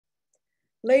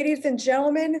Ladies and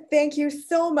gentlemen, thank you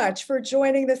so much for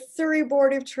joining the Surrey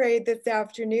Board of Trade this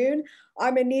afternoon.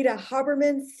 I'm Anita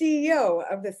Huberman, CEO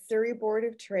of the Surrey Board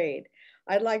of Trade.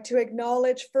 I'd like to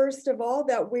acknowledge, first of all,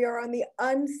 that we are on the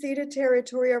unceded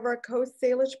territory of our Coast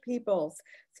Salish peoples,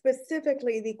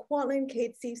 specifically the Kwantlen,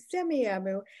 Katzie,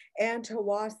 Semiahmoo, and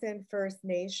Tawasin First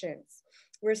Nations.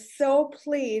 We're so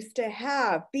pleased to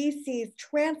have BC's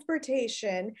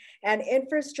Transportation and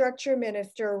Infrastructure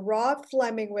Minister, Rob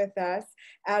Fleming, with us,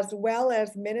 as well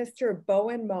as Minister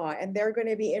Bowinn Ma, and they're going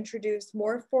to be introduced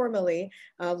more formally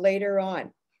later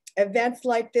on. Events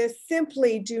like this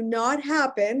simply do not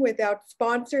happen without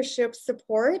sponsorship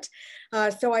support.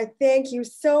 So I thank you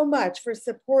so much for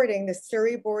supporting the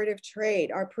Surrey Board of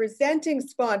Trade. Our presenting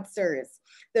sponsors,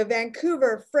 the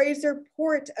Vancouver Fraser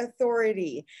Port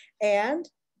Authority and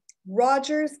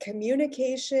Rogers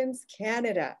Communications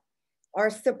Canada. Our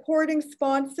supporting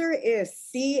sponsor is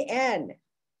CN.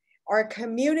 Our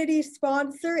community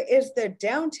sponsor is the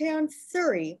Downtown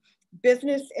Surrey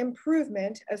Business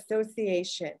Improvement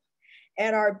Association.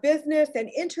 And our business and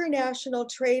international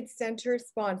trade center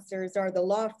sponsors are the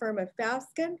law firm of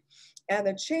Fasken and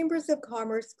the Chambers of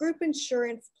Commerce Group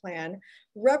Insurance Plan,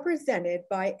 represented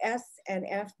by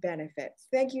S&F Benefits.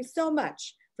 Thank you so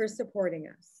much for supporting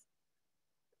us.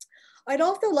 I'd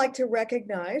also like to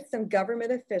recognize some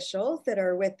government officials that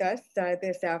are with us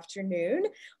this afternoon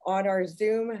on our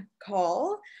Zoom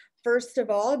call. First of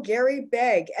all, Gary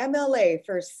Begg, MLA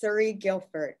for Surrey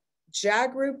Guildford.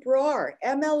 Jagrup Brar,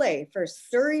 MLA for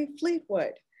Surrey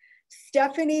Fleetwood.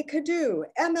 Stephanie Cadu,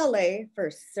 MLA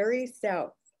for Surrey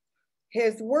South.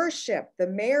 His Worship, the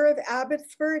Mayor of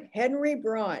Abbotsford, Henry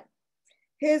Braun.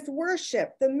 His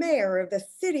Worship, the Mayor of the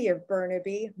City of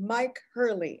Burnaby, Mike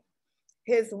Hurley.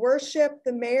 His Worship,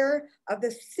 the Mayor of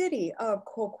the City of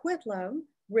Coquitlam,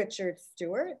 Richard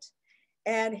Stewart.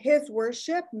 And His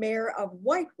Worship, Mayor of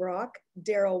White Rock,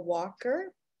 Daryl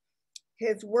Walker.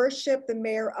 His Worship, the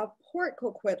Mayor of Port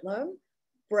Coquitlam,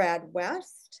 Brad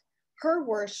West. Her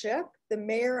Worship, the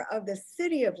Mayor of the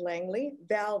City of Langley,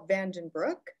 Val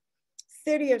Vandenbroek.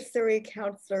 City of Surrey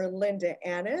Councillor Linda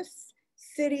Annis.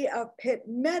 City of Pitt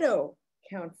Meadow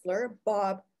Councillor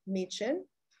Bob Meechan.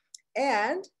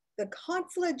 And the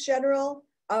Consulate General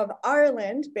of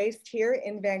Ireland, based here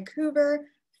in Vancouver,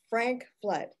 Frank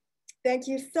Flood. Thank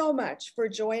you so much for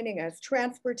joining us.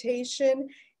 Transportation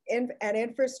and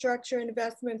infrastructure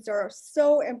investments are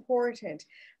so important,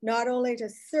 not only to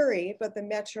Surrey, but the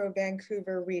Metro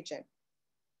Vancouver region.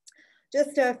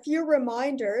 Just a few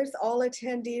reminders, all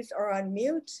attendees are on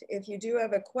mute. If you do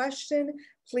have a question,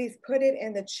 please put it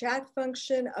in the chat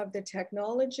function of the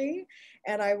technology,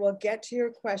 and I will get to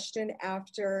your question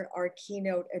after our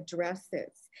keynote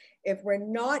addresses. If we're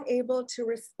not able to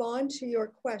respond to your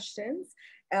questions,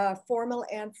 a formal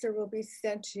answer will be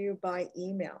sent to you by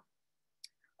email.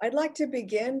 I'd like to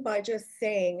begin by just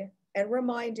saying and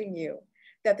reminding you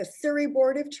that the Surrey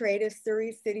Board of Trade is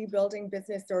Surrey City Building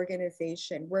Business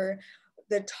Organization. We're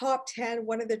the top 10,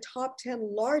 one of the top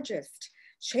 10 largest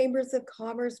chambers of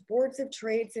commerce, boards of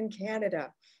trades in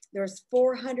Canada. There's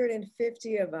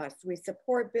 450 of us. We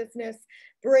support business,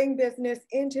 bring business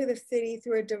into the city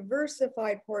through a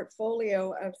diversified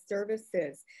portfolio of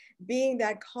services, being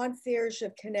that concierge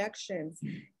of connections,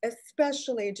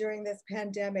 especially during this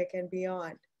pandemic and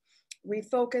beyond. We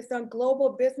focus on global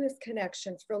business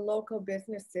connections for local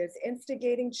businesses,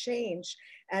 instigating change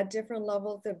at different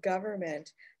levels of government,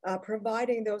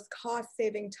 providing those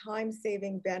cost-saving,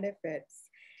 time-saving benefits.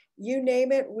 You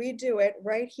name it, we do it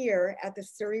right here at the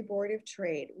Surrey Board of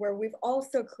Trade, where we've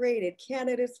also created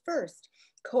Canada's first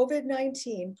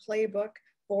COVID-19 playbook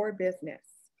for business.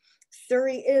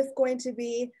 Surrey is going to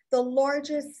be the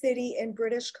largest city in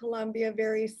British Columbia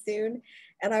very soon.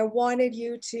 And I wanted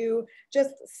you to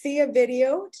just see a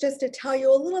video just to tell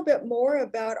you a little bit more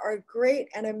about our great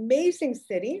and amazing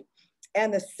city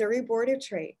and the Surrey Board of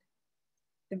Trade.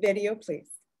 The video, please.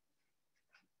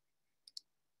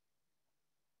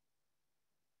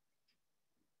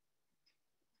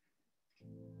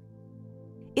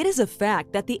 It is a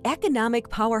fact that the economic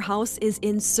powerhouse is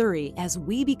in Surrey as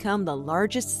we become the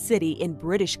largest city in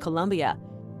British Columbia.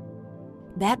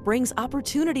 That brings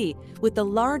opportunity with the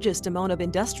largest amount of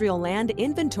industrial land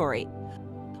inventory,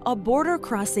 a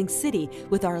border-crossing city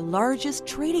with our largest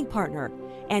trading partner,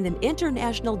 and an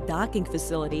international docking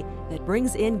facility that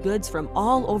brings in goods from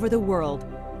all over the world.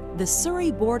 The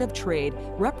Surrey Board of Trade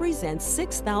represents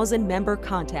 6,000 member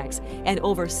contacts and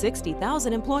over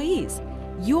 60,000 employees.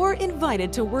 You're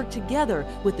invited to work together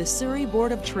with the Surrey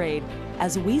Board of Trade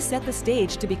as we set the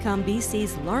stage to become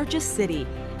BC's largest city.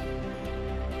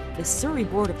 The Surrey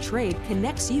Board of Trade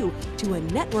connects you to a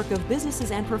network of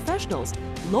businesses and professionals,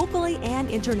 locally and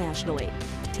internationally.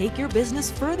 Take your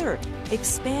business further,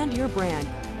 expand your brand,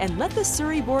 and let the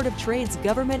Surrey Board of Trade's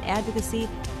government advocacy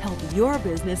help your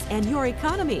business and your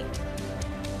economy.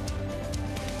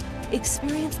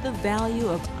 Experience the value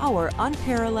of our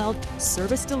unparalleled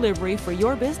service delivery for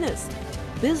your business.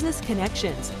 Business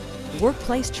connections,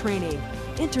 workplace training,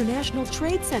 international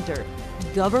trade center,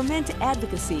 government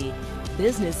advocacy,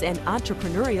 business and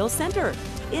entrepreneurial center,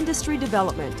 industry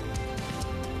development.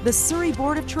 The Surrey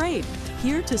Board of Trade,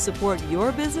 here to support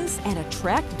your business and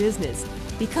attract business.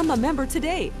 Become a member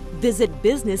today. Visit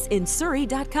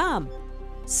businessinsurrey.com.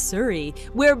 Surrey,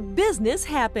 where business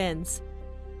happens.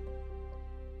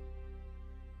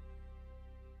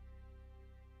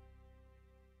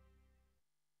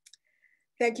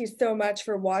 Thank you so much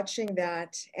for watching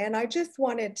that. And I just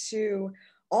wanted to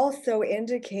also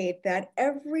indicate that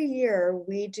every year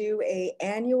we do an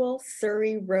annual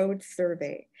Surrey Road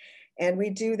Survey. And we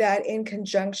do that in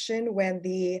conjunction when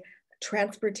the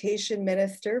Transportation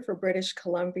Minister for British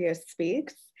Columbia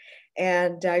speaks.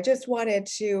 And I just wanted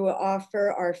to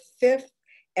offer our 5th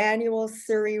annual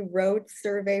Surrey Road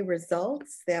Survey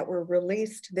results that were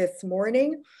released this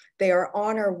morning. They are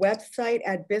on our website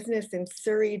at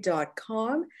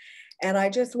businessinsurrey.com. And I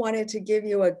just wanted to give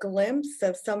you a glimpse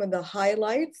of some of the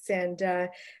highlights, and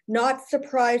not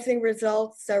surprising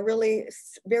results, really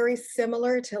very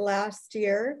similar to last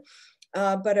year.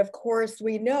 But of course,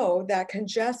 we know that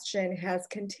congestion has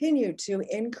continued to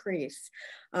increase,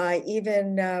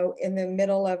 even in the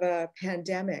middle of a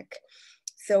pandemic.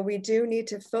 So we do need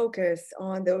to focus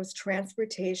on those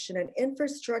transportation and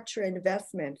infrastructure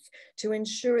investments to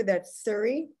ensure that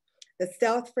Surrey, the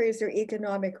South Fraser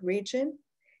Economic Region,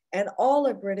 and all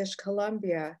of British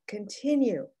Columbia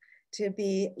continue to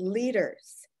be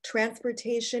leaders.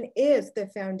 Transportation is the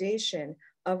foundation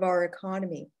of our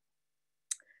economy.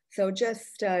 So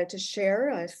just to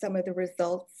share some of the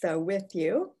results with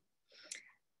you.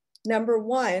 Number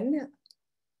 1,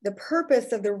 the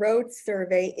purpose of the road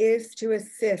survey is to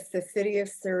assist the City of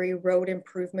Surrey road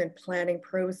improvement planning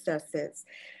processes.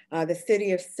 The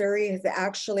City of Surrey has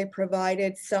actually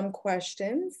provided some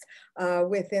questions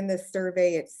within the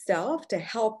survey itself to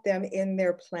help them in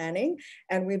their planning.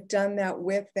 And we've done that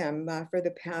with them for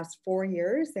the past 4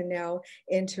 years and now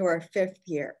into our 5th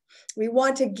year. We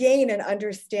want to gain an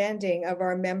understanding of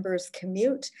our members'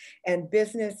 commute and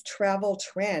business travel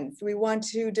trends. We want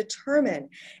to determine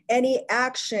any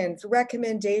actions,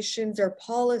 recommendations, or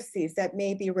policies that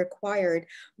may be required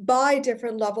by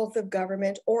different levels of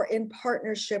government or in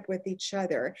partnership with each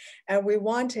other. And we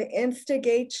want to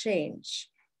instigate change.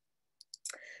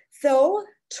 So,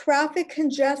 traffic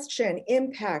congestion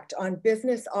impact on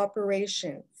business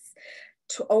operations.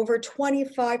 Over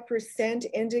 25%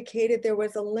 indicated there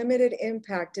was a limited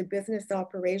impact to business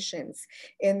operations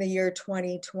in the year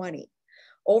 2020.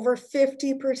 Over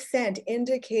 50%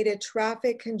 indicated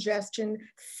traffic congestion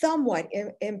somewhat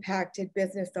impacted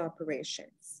business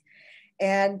operations.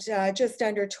 And just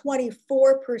under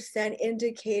 24%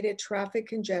 indicated traffic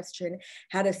congestion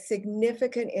had a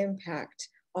significant impact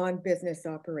on business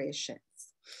operations.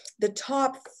 The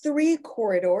top 3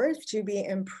 corridors to be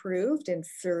improved in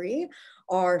Surrey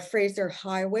are Fraser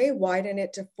Highway, widen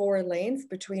it to 4 lanes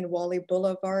between Wally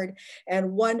Boulevard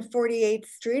and 148th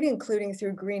Street, including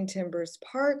through Green Timbers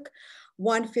Park.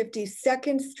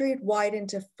 152nd Street, widen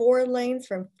to 4 lanes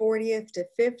from 40th to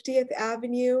 50th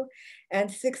Avenue, and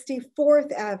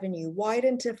 64th Avenue,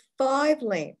 widen to 5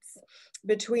 lanes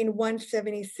between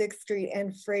 176th Street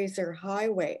and Fraser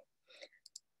Highway.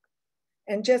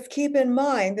 And just keep in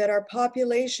mind that our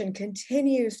population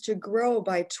continues to grow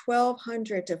by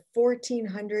 1,200 to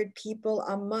 1,400 people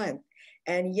a month.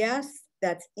 And yes,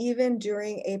 that's even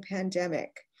during a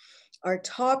pandemic. Our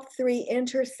top 3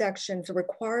 intersections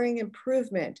requiring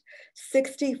improvement: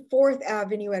 64th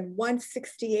Avenue and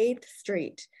 168th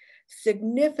Street,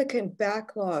 significant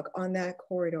backlog on that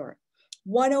corridor.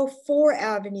 104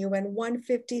 Avenue and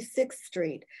 156th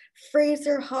Street,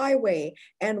 Fraser Highway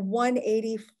and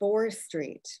 184th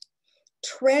Street.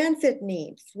 Transit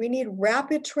needs. We need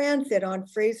rapid transit on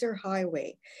Fraser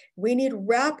Highway. We need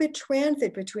rapid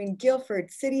transit between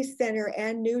Guildford City Centre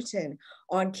and Newton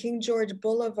on King George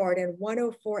Boulevard and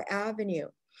 104 Avenue.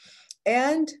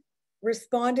 And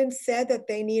respondents said that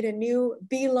they need a new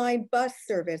B-line bus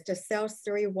service to South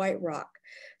Surrey White Rock.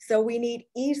 So we need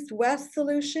east-west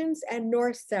solutions and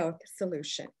north-south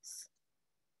solutions.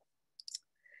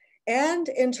 And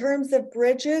in terms of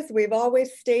bridges, we've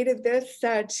always stated this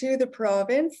to the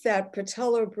province, that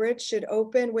Pattullo Bridge should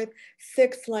open with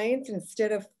 6 lanes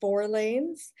instead of 4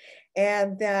 lanes.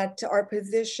 and that our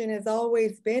position has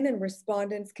always been, and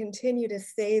respondents continue to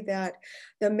say, that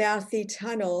the Massey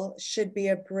Tunnel should be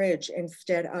a bridge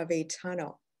instead of a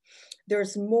tunnel.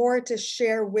 There's more to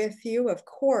share with you, of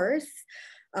course,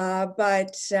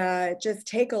 but just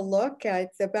take a look.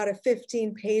 It's about a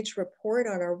 15-page report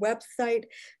on our website,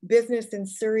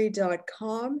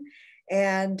 businessinsurrey.com,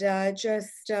 and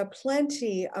just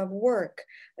plenty of work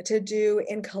to do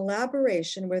in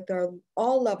collaboration with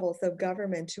all levels of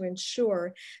government to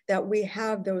ensure that we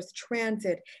have those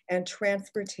transit and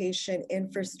transportation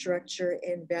infrastructure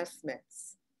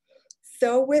investments.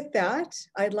 So with that,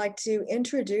 I'd like to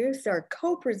introduce our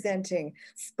co-presenting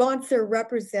sponsor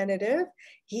representative.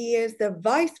 He is the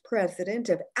Vice President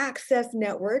of Access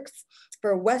Networks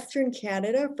for Western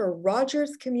Canada for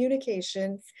Rogers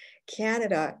Communications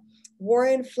Canada.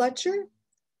 Warren Fletcher,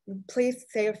 please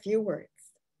say a few words.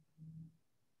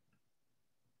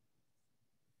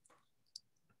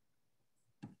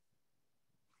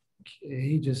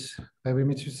 Okay, just bear with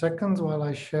me 2 seconds while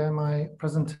I share my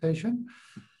presentation.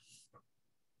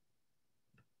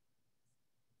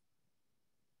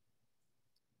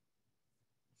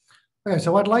 Okay,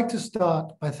 so I'd like to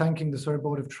start by thanking the Surrey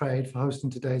Board of Trade for hosting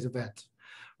today's event.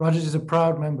 Rogers is a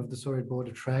proud member of the Surrey Board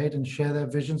of Trade and share their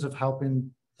visions of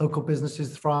helping local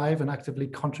businesses thrive and actively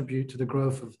contribute to the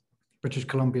growth of British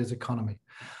Columbia's economy.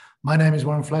 My name is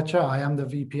Warren Fletcher. I am the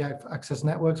VP Access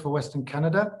Networks for Western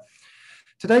Canada.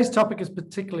 Today's topic is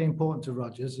particularly important to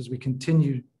Rogers as we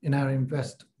continue in our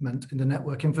investment in the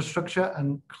network infrastructure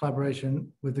and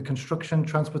collaboration with the construction,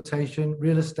 transportation,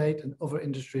 real estate, and other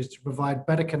industries to provide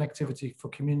better connectivity for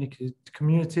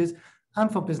communities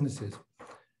and for businesses.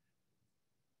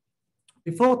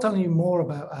 Before telling you more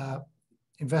about our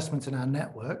investments in our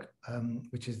network,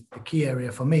 which is the key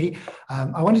area for me,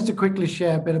 I wanted to quickly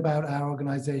share a bit about our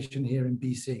organization here in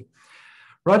BC.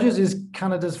 Rogers is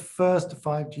Canada's first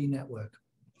 5G network.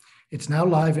 It's now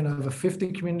live in over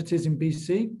 50 communities in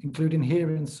BC, including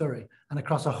here in Surrey, and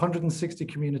across 160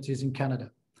 communities in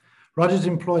Canada. Rogers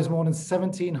employs more than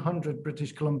 1,700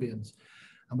 British Columbians,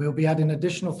 and we'll be adding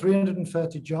additional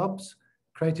 330 jobs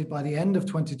created by the end of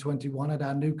 2021 at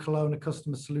our new Kelowna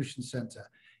Customer Solutions Centre,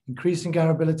 increasing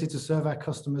our ability to serve our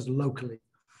customers locally.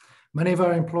 Many of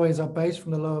our employees are based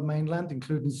from the Lower Mainland,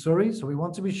 including Surrey, so we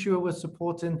want to be sure we're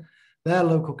supporting their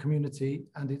local community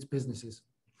and its businesses.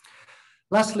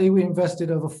 Lastly, we invested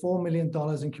over $4 million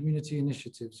in community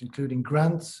initiatives, including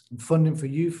grants and funding for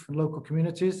youth and local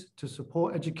communities to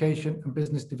support education and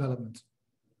business development.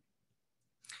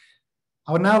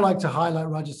 I would now like to highlight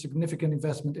Rogers' significant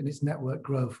investment in its network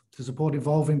growth to support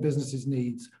evolving businesses'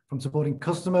 needs, from supporting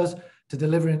customers to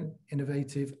delivering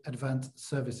innovative advanced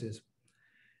services.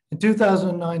 In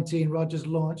 2019, Rogers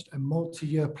launched a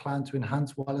multi-year plan to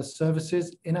enhance wireless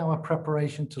services in our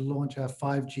preparation to launch our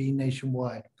 5G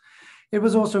nationwide. It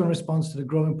was also in response to the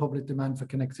growing public demand for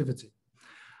connectivity.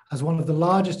 As one of the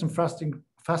largest and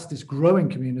fastest growing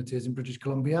communities in British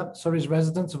Columbia, Surrey's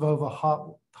residents of over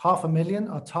 500,000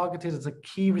 are targeted as a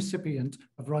key recipient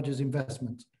of Rogers'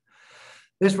 investment.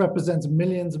 This represents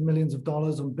millions and millions of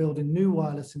dollars on building new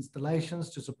wireless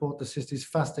installations to support the city's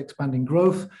fast expanding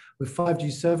growth with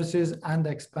 5G services and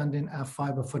expanding our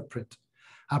fiber footprint.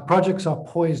 Our projects are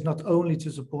poised not only to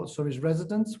support Surrey's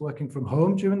residents working from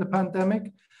home during the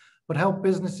pandemic, but help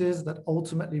businesses that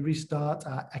ultimately restart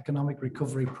our economic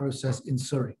recovery process in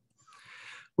Surrey.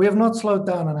 We have not slowed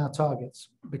down on our targets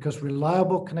because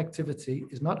reliable connectivity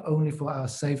is not only for our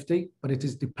safety, but it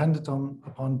is dependent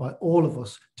upon by all of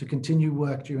us to continue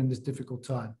work during this difficult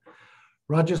time.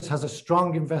 Rogers has a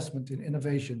strong investment in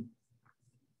innovation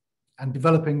and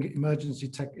developing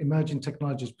emerging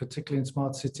technologies, particularly in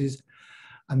smart cities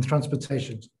and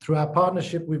transportation. Through our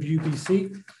partnership with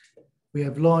UBC, we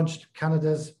have launched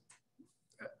Canada's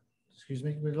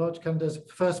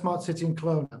first smart city in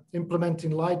Kelowna,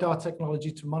 implementing LiDAR technology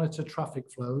to monitor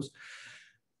traffic flows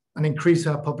and increase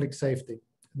our public safety.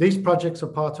 These projects are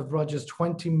part of Rogers'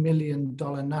 $20 million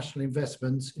national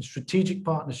investments in strategic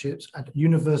partnerships at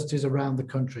universities around the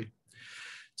country.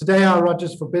 Today, our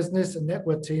Rogers for Business and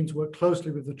network teams work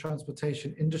closely with the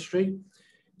transportation industry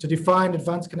to define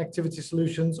advanced connectivity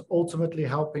solutions, ultimately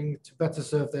helping to better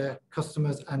serve their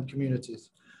customers and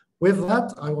communities. With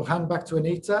that, I will hand back to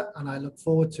Anita, and I look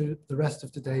forward to the rest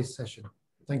of today's session.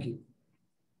 Thank you.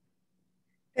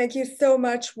 Thank you so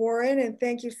much, Warren, and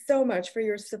thank you so much for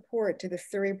your support to the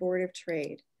Surrey Board of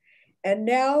Trade. And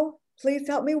now, please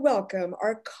help me welcome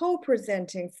our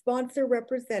co-presenting sponsor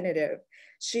representative.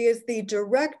 She is the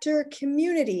Director,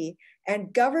 Community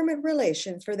and Government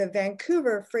Relations for the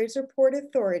Vancouver Fraser Port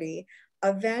Authority,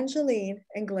 Evangeline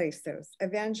Iglesias.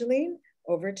 Evangeline,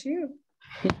 over to you.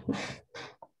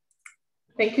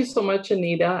 Thank you so much,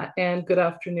 Anita, and good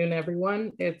afternoon,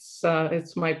 everyone. It's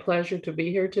my pleasure to be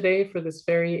here today for this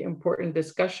very important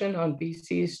discussion on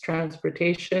BC's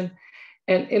transportation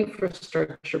and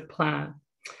infrastructure plan.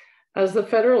 As the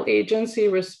federal agency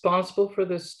responsible for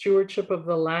the stewardship of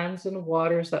the lands and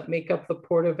waters that make up the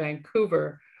Port of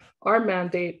Vancouver, our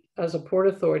mandate as a port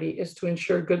authority is to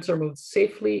ensure goods are moved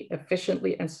safely,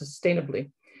 efficiently, and sustainably.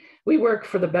 We work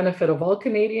for the benefit of all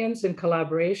Canadians in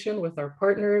collaboration with our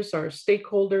partners, our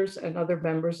stakeholders, and other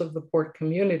members of the port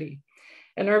community.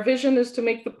 And our vision is to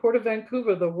make the Port of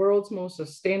Vancouver the world's most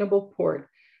sustainable port,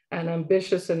 an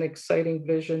ambitious and exciting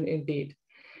vision indeed.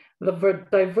 The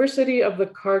diversity of the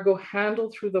cargo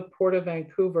handled through the Port of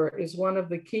Vancouver is one of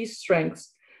the key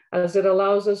strengths, as it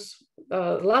allows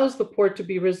the port to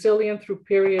be resilient through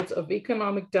periods of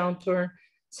economic downturn,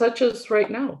 such as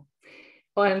right now.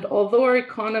 And although our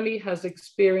economy has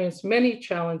experienced many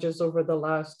challenges over the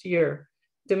last year,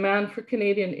 demand for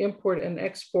Canadian import and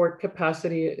export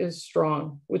capacity is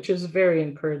strong, which is very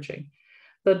encouraging.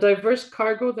 The diverse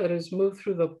cargo that is moved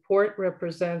through the port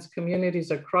represents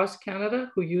communities across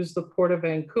Canada who use the Port of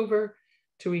Vancouver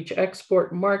to reach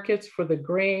export markets for the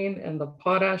grain and the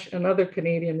potash and other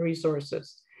Canadian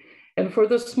resources. And for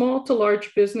the small to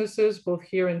large businesses, both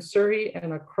here in Surrey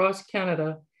and across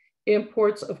Canada,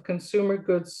 imports of consumer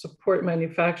goods support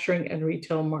manufacturing and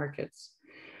retail markets.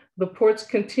 The port's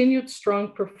continued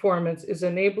strong performance is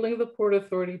enabling the Port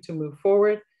Authority to move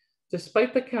forward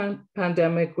despite the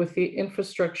pandemic with the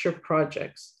infrastructure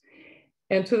projects.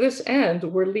 And to this end,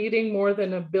 we're leading more than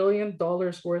 $1 billion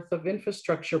worth of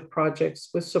infrastructure projects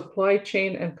with supply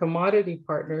chain and commodity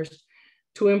partners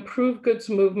to improve goods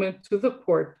movement to the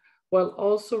port while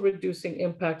also reducing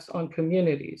impacts on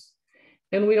communities.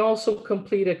 And we also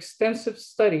complete extensive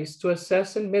studies to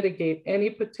assess and mitigate any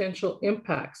potential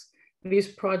impacts these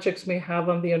projects may have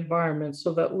on the environment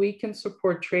so that we can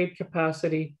support trade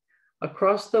capacity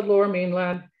across the Lower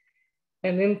Mainland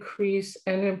and increase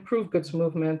and improve goods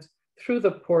movement through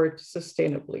the port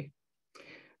sustainably.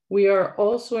 We are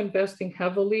also investing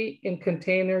heavily in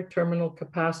container terminal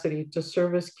capacity to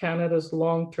service Canada's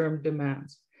long-term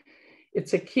demands.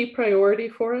 It's a key priority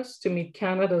for us to meet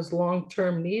Canada's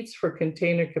long-term needs for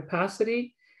container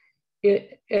capacity, and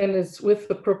it's with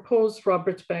the proposed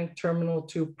Roberts Bank Terminal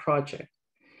 2 project.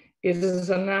 It is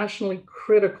a nationally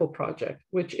critical project,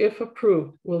 which if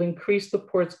approved, will increase the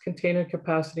port's container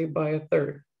capacity by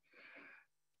 1/3.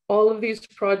 All of these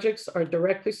projects are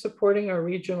directly supporting our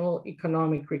regional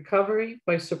economic recovery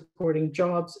by supporting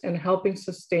jobs and helping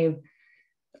sustain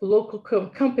local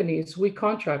companies we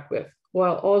contract with,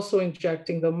 while also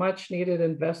injecting the much needed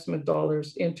investment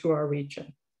dollars into our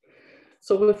region.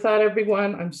 So with that,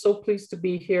 everyone, I'm so pleased to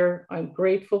be here. I'm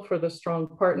grateful for the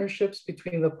strong partnerships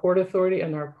between the Port Authority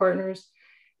and our partners,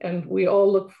 and we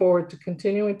all look forward to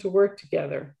continuing to work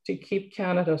together to keep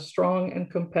Canada strong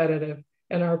and competitive,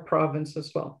 and our province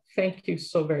as well. Thank you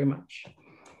so very much.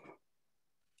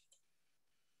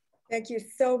 Thank you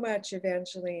so much,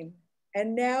 Evangeline.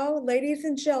 And now, ladies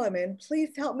and gentlemen,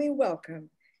 please help me welcome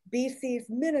BC's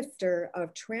Minister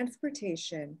of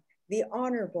Transportation, the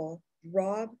Honorable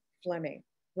Rob Fleming.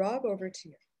 Rob, over to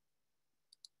you.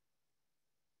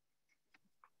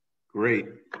 Great.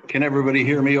 Can everybody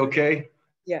hear me okay?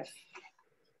 Yes.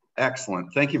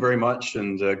 Excellent. Thank you very much,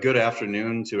 and good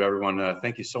afternoon to everyone.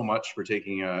 Thank you so much for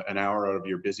taking an hour out of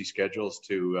your busy schedules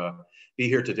to be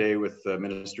here today with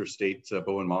Minister of State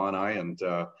Bowinn Ma and I, and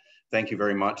thank you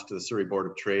very much to the Surrey Board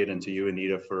of Trade and to you,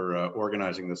 Anita, for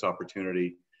organizing this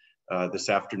opportunity this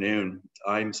afternoon.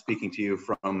 I'm speaking to you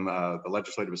from the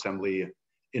Legislative Assembly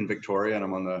in Victoria, and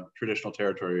I'm on the traditional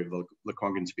territory of the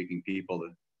Lekwungen-speaking people,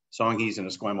 the Songhees and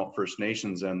Esquimalt First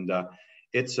Nations, and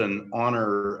it's an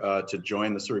honor to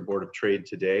join the Surrey Board of Trade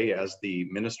today as the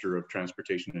Minister of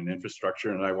Transportation and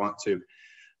Infrastructure, and I want to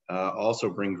also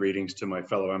bring greetings to my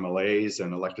fellow MLAs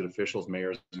and elected officials,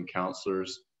 mayors and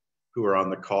councillors who are on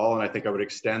the call, and I think I would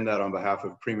extend that on behalf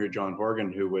of Premier John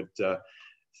Horgan, who would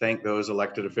thank those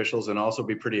elected officials and also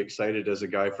be pretty excited as a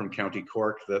guy from County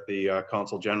Cork that the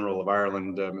Consul General of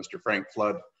Ireland, Mr. Frank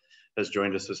Flood, has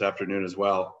joined us this afternoon as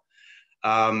well.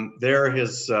 There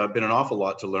has been an awful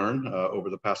lot to learn over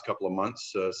the past couple of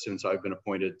months since I've been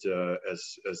appointed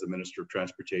as the Minister of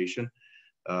Transportation.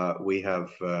 We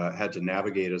have had to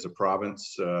navigate as a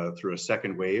province through a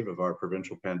second wave of our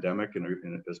provincial pandemic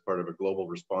and as part of a global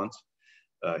response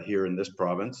here in this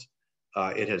province.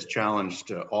 It has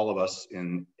challenged all of us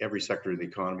in every sector of the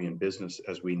economy and business,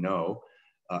 as we know.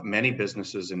 Many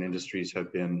businesses and industries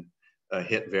have been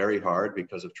hit very hard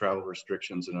because of travel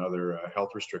restrictions and other health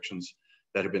restrictions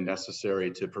that have been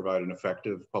necessary to provide an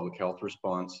effective public health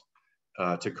response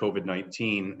to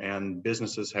COVID-19, and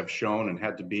businesses have shown and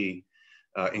had to be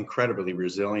incredibly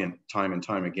resilient time and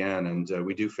time again. And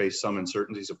we do face some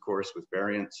uncertainties, of course, with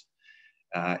variants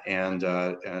and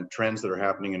trends that are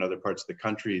happening in other parts of the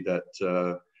country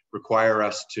that require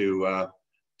us to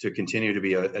continue to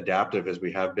be adaptive as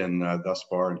we have been thus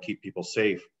far and keep people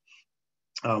safe.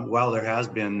 While there has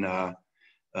been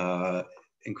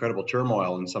incredible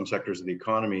turmoil in some sectors of the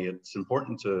economy, it's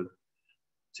important to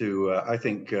I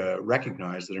think,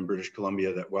 recognize that in British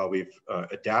Columbia, that while we've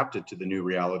adapted to the new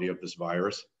reality of this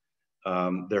virus,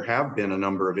 there have been a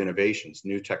number of innovations,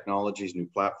 new technologies, new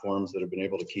platforms that have been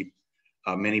able to keep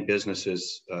many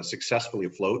businesses successfully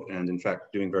afloat and in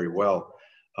fact doing very well.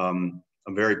 I'm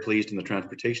very pleased in the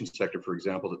transportation sector, for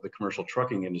example, that the commercial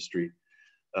trucking industry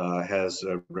has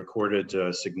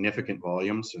recorded significant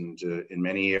volumes, and in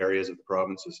many areas of the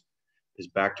province is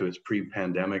back to its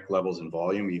pre-pandemic levels in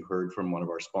volume. You heard from one of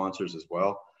our sponsors as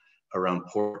well around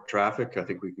port traffic. I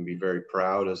think we can be very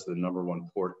proud as the #1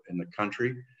 port in the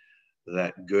country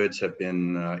that goods have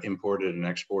been imported and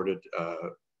exported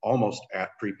almost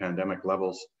at pre-pandemic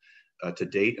levels to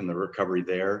date, and the recovery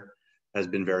there has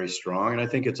been very strong. And I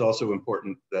think it's also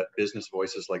important that business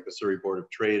voices like the Surrey Board of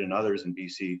Trade and others in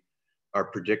BC are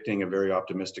predicting a very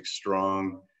optimistic,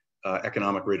 strong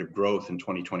economic rate of growth in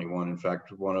 2021. In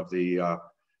fact, one of the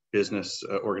business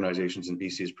organizations in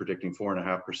BC is predicting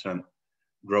 4.5%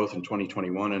 growth in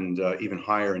 2021 and even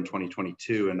higher in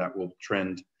 2022, and that will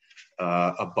trend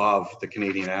above the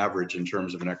Canadian average in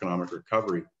terms of an economic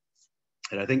recovery.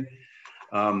 And I think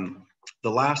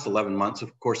the last 11 months,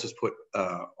 of course, has put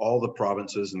all the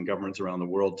provinces and governments around the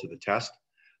world to the test.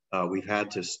 We've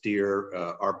had to steer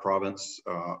our province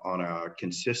on a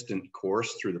consistent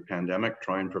course through the pandemic,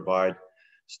 try and provide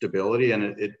stability,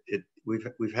 and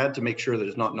we've had to make sure that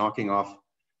it's not knocking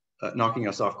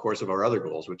us off course of our other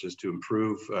goals, which is to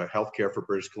improve healthcare for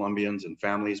British Columbians and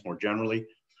families more generally,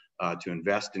 to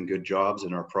invest in good jobs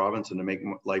in our province, and to make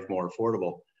life more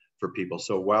affordable for people.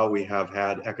 So while we have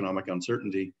had economic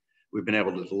uncertainty, we've been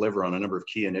able to deliver on a number of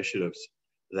key initiatives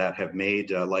that have made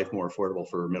life more affordable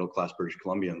for middle-class British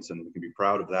Columbians, and we can be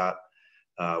proud of that,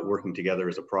 working together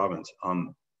as a province.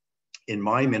 In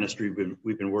my ministry,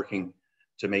 we've been working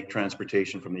to make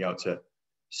transportation from the outset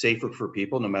safer for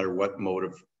people, no matter what mode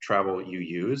of travel you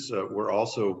use. We're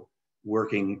also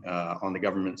working on the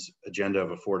government's agenda of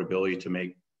affordability to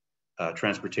make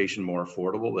transportation more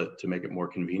affordable, to make it more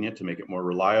convenient, to make it more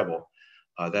reliable.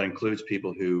 That includes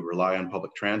people who rely on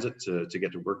public transit to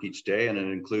get to work each day, and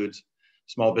it includes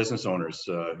small business owners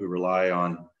who rely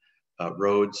on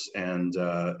roads and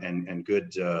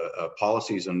good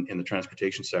policies in the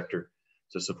transportation sector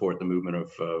to support the movement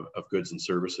of goods and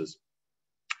services.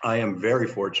 I am very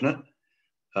fortunate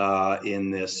in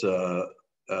this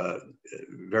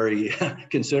very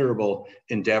considerable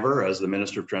endeavor as the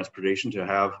Minister of Transportation to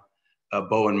have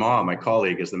Bowinn Ma, my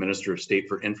colleague, as the Minister of State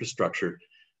for Infrastructure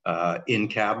in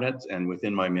Cabinet and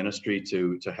within my ministry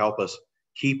to help us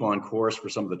keep on course for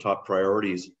some of the top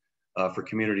priorities for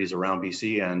communities around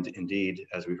BC, and indeed,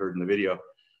 as we heard in the video,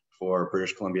 for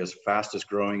British Columbia's fastest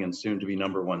growing and soon to be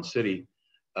 #1 city,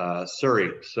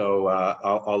 Surrey. So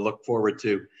I'll look forward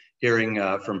to hearing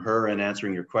from her and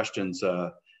answering your questions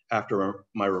after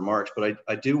my remarks. But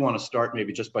I do want to start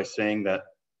maybe just by saying that,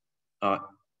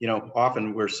 you know,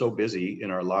 often we're so busy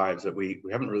in our lives that we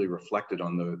haven't really reflected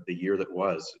on the year that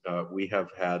was. We have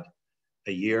had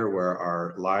a year where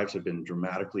our lives have been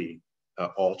dramatically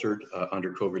altered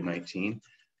under COVID-19.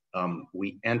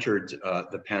 We entered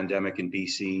the pandemic in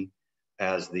BC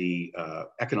as the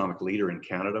economic leader in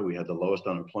Canada. We had the lowest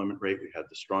unemployment rate. We had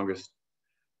the strongest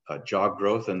job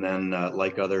growth. And then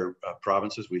like other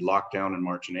provinces, we locked down in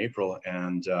March and April.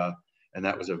 And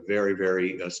that was a very,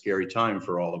 very scary time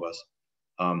for all of us.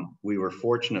 We were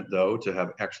fortunate, though, to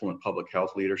have excellent public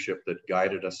health leadership that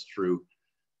guided us through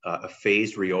a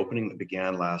phased reopening that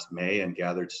began last May and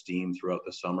gathered steam throughout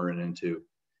the summer and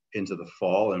into the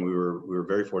fall. And we were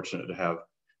very fortunate to have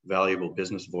valuable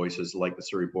business voices like the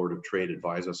Surrey Board of Trade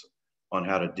advise us on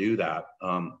how to do that.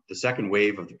 The second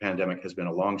wave of the pandemic has been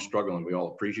a long struggle, and we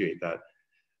all appreciate that.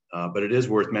 But it is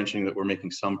worth mentioning that we're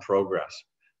making some progress.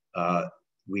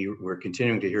 We're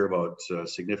continuing to hear about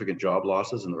significant job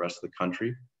losses in the rest of the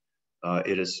country.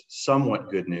 It is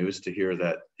somewhat good news to hear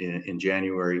that in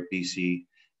January, BC,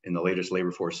 in the latest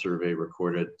labor force survey,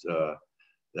 recorded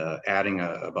adding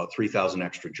about 3,000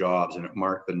 extra jobs, and it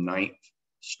marked the 9th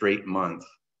straight month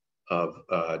of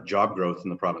job growth in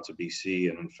the province of BC.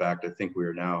 And in fact, I think we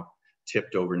are now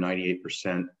tipped over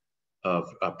 98%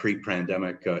 of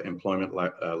pre-pandemic employment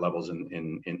levels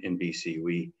in BC.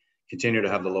 We continue to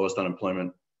have the lowest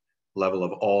unemployment level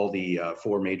of all the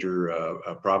 4 major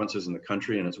provinces in the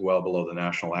country, and it's well below the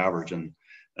national average. And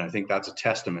I think that's a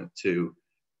testament to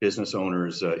business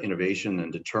owners' innovation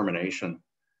and determination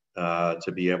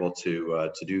to be able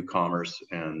to do commerce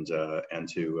and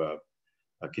to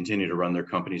continue to run their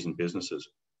companies and businesses.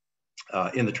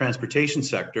 In the transportation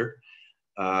sector,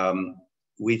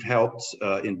 we've helped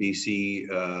in BC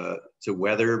to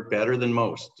weather better than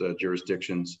most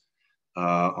jurisdictions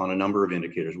on a number of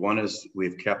indicators. One is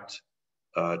we've kept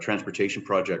transportation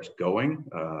projects going.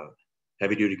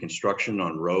 Heavy-duty construction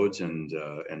on roads and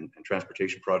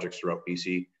transportation projects throughout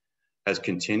BC has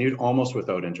continued almost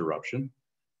without interruption.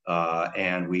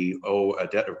 And we owe a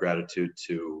debt of gratitude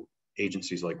to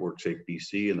agencies like WorkSafe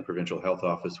BC and the Provincial Health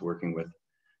Office, working with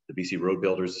the BC Road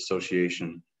Builders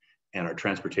Association and our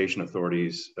transportation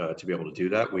authorities to be able to do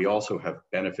that. We also have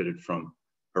benefited from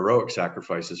heroic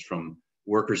sacrifices from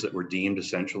workers that were deemed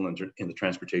essential in the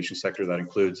transportation sector. That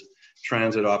includes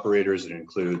transit operators, it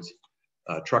includes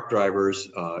truck drivers,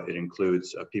 it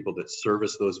includes people that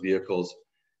service those vehicles,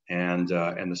 and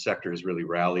the sector has really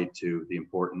rallied to the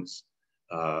importance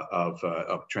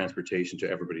of transportation to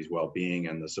everybody's well-being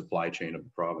and the supply chain of the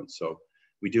province. So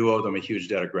we do owe them a huge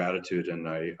debt of gratitude, and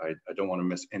I don't want to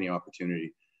miss any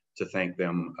opportunity to thank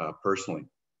them personally.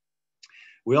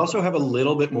 We also have a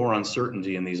little bit more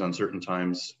uncertainty in these uncertain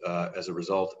times as a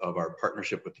result of our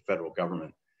partnership with the federal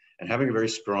government, and having a very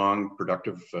strong,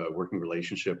 productive working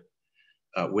relationship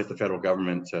with the federal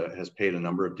government has paid a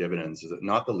number of dividends,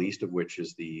 not the least of which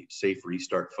is the Safe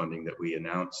Restart funding that we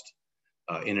announced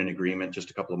in an agreement just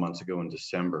a couple of months ago in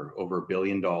December, over $1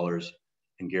 billion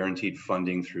in guaranteed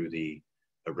funding through the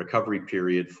recovery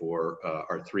period for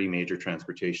our 3 major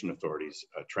transportation authorities,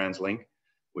 TransLink,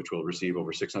 which will receive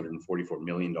over $644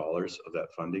 million of that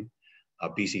funding,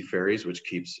 BC Ferries, which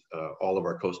keeps all of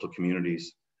our coastal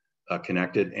communities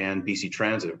connected, and BC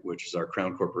Transit, which is our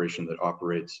Crown corporation that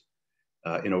operates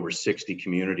in over 60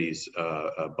 communities,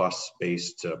 a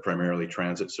bus-based primarily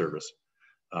transit service.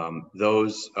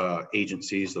 Those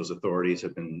agencies, those authorities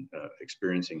have been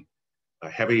experiencing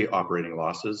heavy operating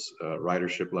losses.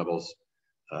 Ridership levels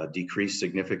decreased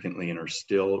significantly and are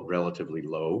still relatively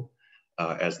low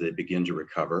as they begin to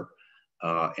recover.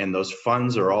 And those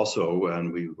funds are also,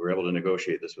 and we were able to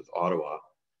negotiate this with Ottawa,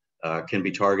 can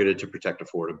be targeted to protect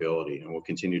affordability. And we'll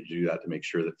continue to do that to make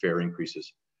sure that fare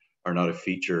increases are not a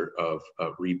feature of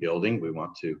rebuilding. We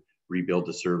want to rebuild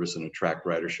the service and attract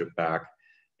ridership back.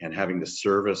 And having the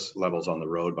service levels on the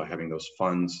road by having those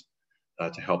funds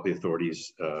to help the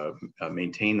authorities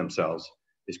maintain themselves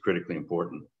is critically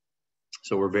important.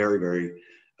 So we're very, very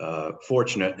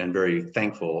fortunate and very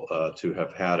thankful to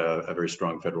have had a very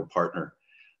strong federal partner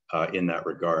in that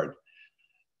regard.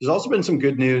 There's also been some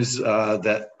good news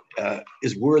that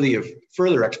is worthy of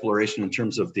further exploration in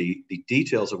terms of the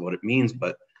details of what it means,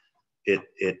 but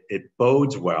it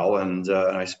bodes well. And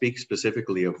I speak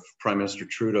specifically of Prime Minister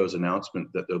Trudeau's announcement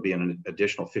that there'll be an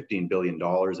additional $15 billion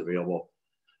available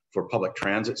for public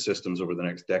transit systems over the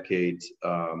next decades,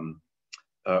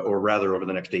 or rather over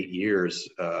the next 8 years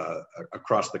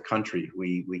across the country.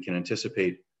 We can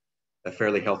anticipate a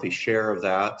fairly healthy share of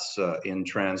that in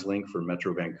TransLink for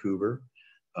Metro Vancouver.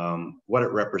 What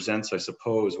it represents, I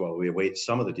suppose, while we await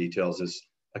some of the details, is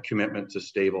a commitment to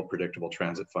stable, predictable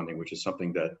transit funding, which is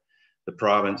something that the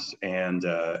province and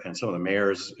some of the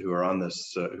mayors who are on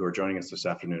this, who are joining us this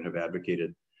afternoon, have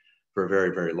advocated for a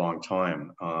very, very long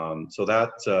time. So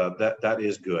that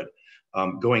is good.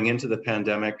 Going into the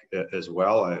pandemic as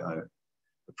well, I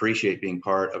appreciate being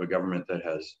part of a government that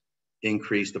has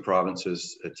increased the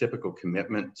province's typical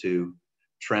commitment to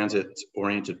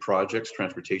transit-oriented projects,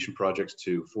 transportation projects,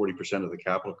 to 40% of the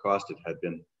capital cost. It had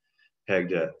been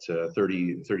pegged at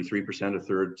 33%, a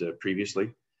third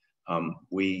previously.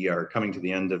 We are coming to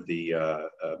the end of the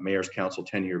Mayor's Council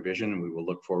 10-year vision, and we will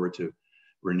look forward to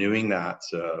renewing that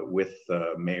with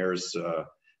mayors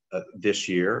this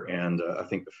year. And I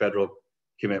think the federal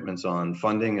commitments on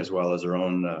funding, as well as our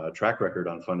own track record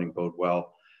on funding, bode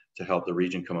well to help the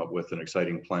region come up with an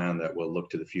exciting plan that will look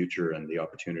to the future and the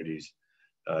opportunities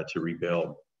to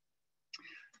rebuild.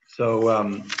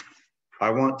 So I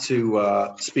want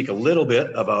to speak a little bit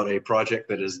about a project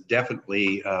that is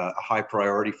definitely a high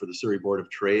priority for the Surrey Board of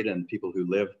Trade and people who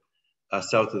live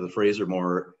south of the Fraser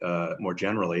more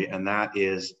generally, and that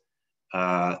is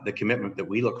the commitment that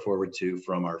we look forward to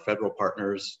from our federal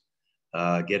partners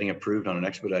getting approved on an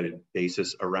expedited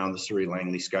basis around the Surrey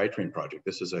Langley SkyTrain project.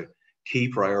 This is a key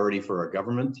priority for our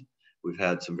government. We've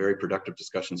had some very productive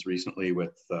discussions recently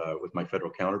with my federal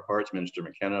counterparts, Minister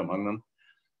McKenna among them,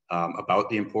 about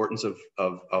the importance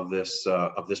of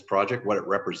this project, what it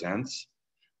represents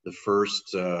the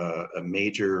first a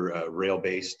major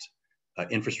rail-based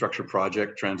infrastructure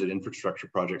project, transit infrastructure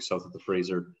project south of the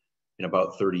Fraser in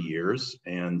about 30 years.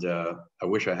 And I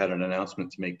wish I had an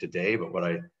announcement to make today, but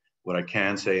what I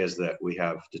can say is that we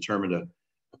have determined a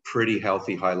pretty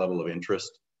healthy high level of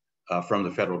interest from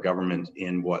the federal government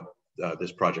in what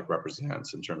this project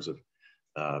represents in terms of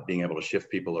being able to shift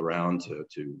people around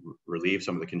to relieve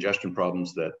some of the congestion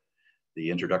problems that the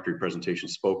introductory presentation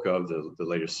spoke of, the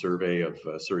latest survey of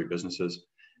Surrey businesses.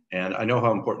 And I know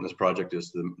how important this project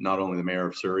is to not only the mayor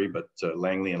of Surrey, but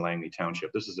Langley and Langley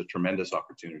Township. This is a tremendous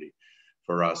opportunity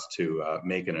for us to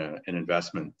make an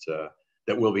investment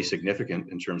that will be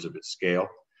significant in terms of its scale,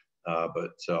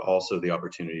 but also the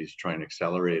opportunity to try and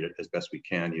accelerate it as best we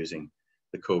can using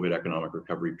the COVID economic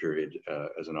recovery period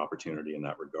as an opportunity in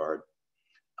that regard.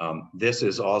 This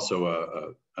is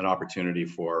also an opportunity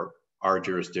for our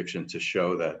jurisdiction to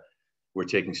show that we're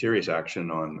taking serious action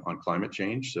on climate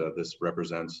change. This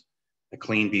represents a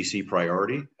clean BC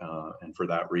priority, and for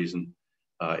that reason,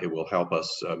 it will help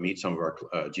us meet some of our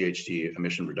GHG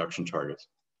emission reduction targets.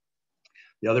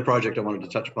 The other project I wanted to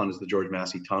touch upon is the George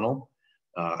Massey Tunnel.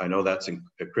 I know that's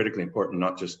critically important,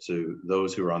 not just to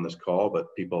those who are on this call, but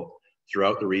people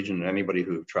throughout the region and anybody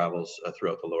who travels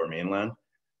throughout the Lower Mainland.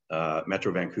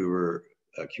 Metro Vancouver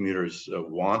commuters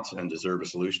want and deserve a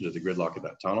solution to the gridlock of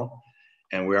that tunnel.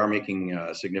 And we are making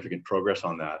significant progress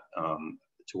on that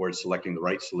towards selecting the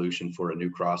right solution for a new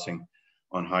crossing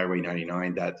on Highway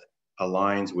 99 that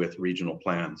aligns with regional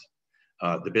plans.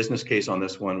 The business case on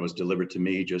this one was delivered to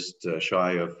me just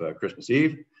shy of Christmas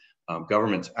Eve.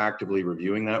 Government's actively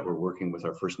reviewing that. We're working with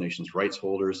our First Nations rights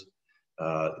holders,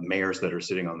 mayors that are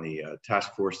sitting on the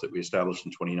task force that we established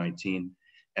in 2019.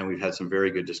 And we've had some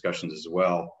very good discussions as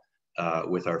well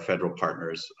with our federal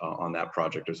partners on that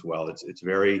project as well. It's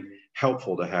very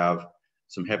helpful to have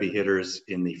some heavy hitters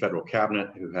in the federal cabinet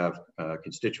who have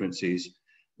constituencies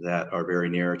that are very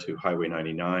near to Highway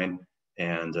 99.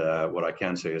 And what I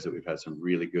can say is that we've had some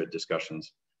really good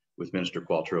discussions with Minister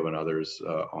Qualtrough and others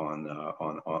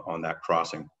on that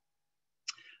crossing.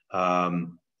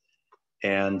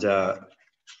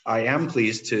 I am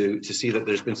pleased to see that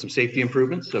there's been some safety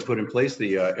improvements put in place.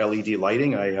 The LED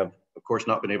lighting, I have, of course,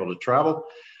 not been able to travel,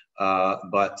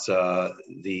 but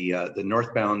the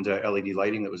northbound LED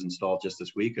lighting that was installed just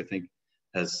this week, I think,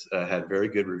 has had very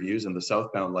good reviews, and the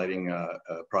southbound lighting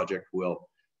project will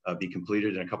be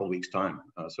completed in a couple of weeks' time,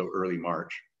 so early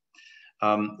March.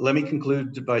 Let me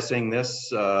conclude by saying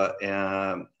this.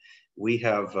 We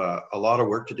have a lot of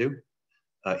work to do.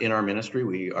 In our ministry,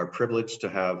 we are privileged to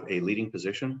have a leading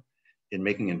position in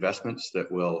making investments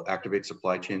that will activate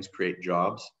supply chains, create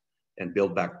jobs, and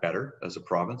build back better as a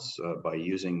province by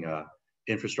using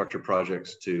infrastructure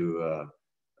projects to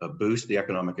boost the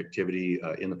economic activity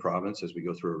in the province as we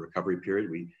go through a recovery period.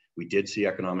 We did see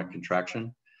economic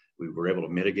contraction. We were able to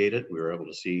mitigate it. We were able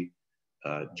to see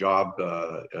job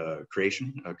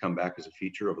creation come back as a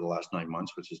feature over the last 9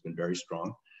 months, which has been very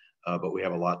strong. But we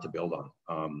have a lot to build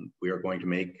on. We are going to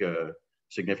make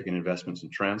significant investments in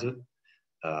transit,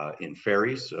 in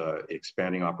ferries,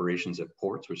 expanding operations at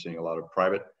ports. We're seeing a lot of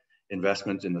private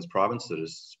investment in this province that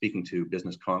is speaking to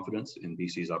business confidence in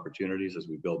BC's opportunities as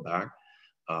we build back.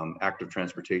 Active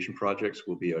transportation projects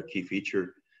will be a key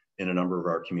feature in a number of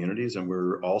our communities. And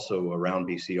we're also around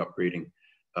BC upgrading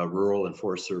rural and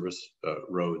forest service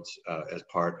roads as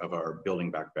part of our Building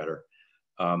Back Better.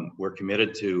 We're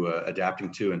committed to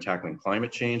adapting to and tackling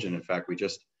climate change. And in fact, we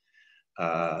just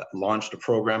launched a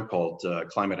program called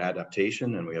Climate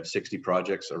Adaptation, and we have 60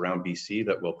 projects around BC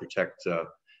that will protect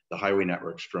the highway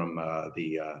networks from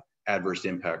the adverse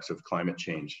impacts of climate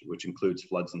change, which includes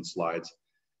floods and slides.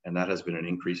 And that has been an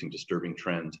increasing disturbing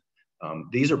trend.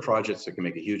 These are projects that can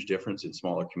make a huge difference in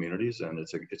smaller communities, and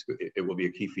it will be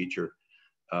a key feature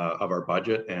of our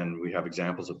budget. And we have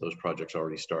examples of those projects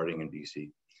already starting in BC.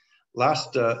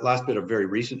 Last bit of very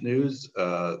recent news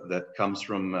that comes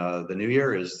from the new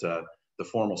year is the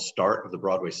formal start of the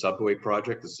Broadway Subway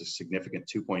project. This is a significant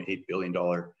 $2.8 billion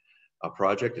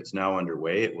project. It's now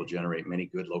underway. It will generate many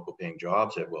good local paying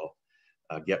jobs. It will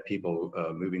get people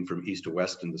moving from east to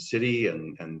west in the city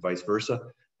and vice versa.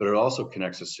 But it also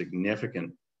connects a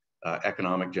significant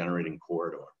economic generating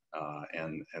corridor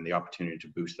and the opportunity to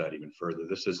boost that even further.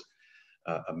 This is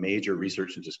a major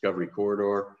research and discovery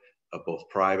corridor of both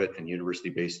private and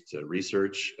university-based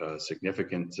research,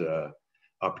 significant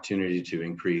opportunity to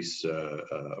increase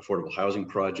affordable housing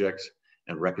projects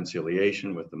and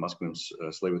reconciliation with the Musqueam,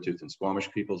 Tsleil-Waututh, and Squamish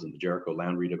peoples in the Jericho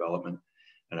land redevelopment.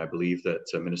 And I believe that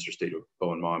Minister State of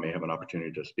Bowinn Ma may have an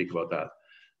opportunity to speak about that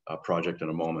project in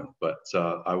a moment. But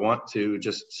I want to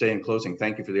just say in closing,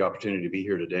 thank you for the opportunity to be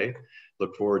here today.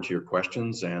 Look forward to your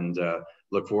questions and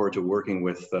look forward to working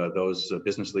with those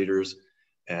business leaders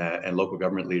and local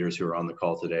government leaders who are on the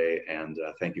call today. And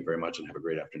thank you very much and have a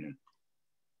great afternoon.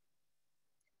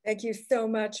 Thank you so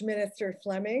much, Minister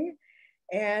Fleming.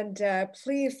 And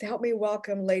please help me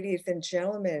welcome, ladies and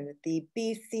gentlemen, the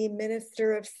BC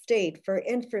Minister of State for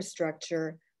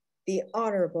Infrastructure, the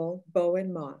Honorable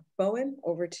Bowinn Ma. Bowinn,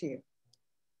 over to you.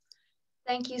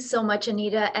 Thank you so much,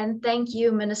 Anita, and thank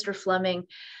you, Minister Fleming.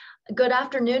 Good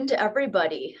afternoon to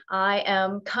everybody. I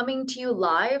am coming to you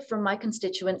live from my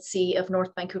constituency of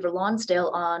North Vancouver-Lonsdale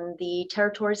on the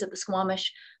territories of the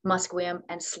Squamish, Musqueam,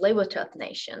 and Tsleil-Waututh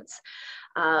Nations.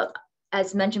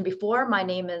 As mentioned before, my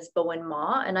name is Bowinn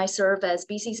Ma, and I serve as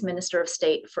BC's Minister of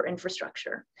State for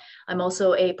Infrastructure. I'm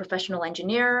also a professional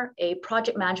engineer, a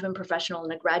project management professional,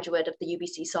 and a graduate of the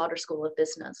UBC Sauder School of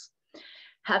Business.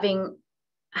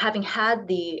 Having had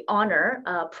the honor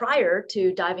prior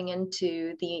to diving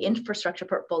into the infrastructure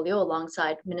portfolio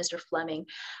alongside Minister Fleming,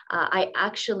 I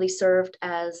actually served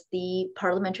as the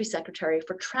Parliamentary Secretary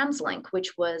for TransLink,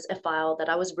 which was a file that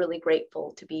I was really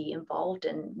grateful to be involved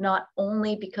in, not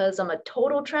only because I'm a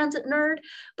total transit nerd,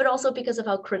 but also because of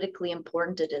how critically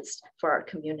important it is for our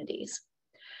communities.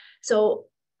 So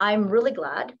I'm really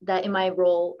glad that in my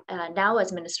role now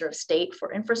as Minister of State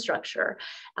for Infrastructure,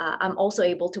 I'm also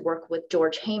able to work with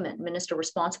George Heyman, Minister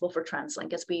responsible for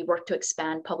TransLink, as we work to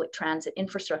expand public transit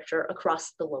infrastructure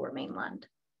across the Lower Mainland.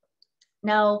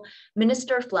 Now,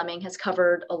 Minister Fleming has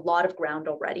covered a lot of ground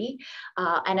already,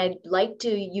 and I'd like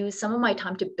to use some of my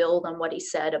time to build on what he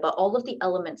said about all of the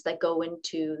elements that go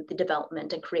into the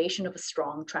development and creation of a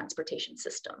strong transportation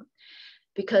system.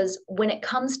 Because when it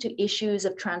comes to issues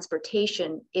of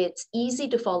transportation, it's easy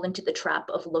to fall into the trap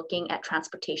of looking at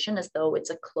transportation as though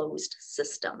it's a closed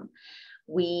system.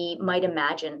 We might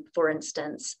imagine, for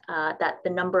instance, that the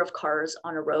number of cars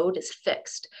on a road is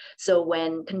fixed. So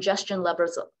when congestion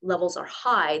levels are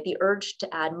high, the urge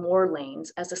to add more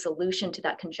lanes as a solution to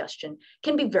that congestion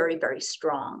can be very, very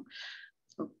strong.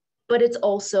 But it's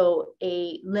also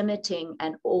a limiting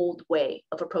and old way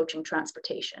of approaching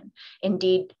transportation.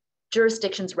 Indeed,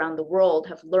 jurisdictions around the world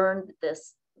have learned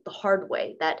this the hard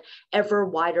way, that ever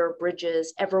wider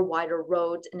bridges, ever wider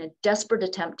roads, in a desperate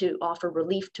attempt to offer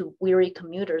relief to weary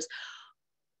commuters,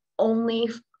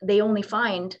 they only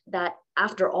find that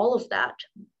after all of that,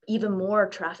 even more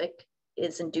traffic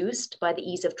is induced by the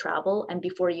ease of travel, and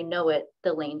before you know it,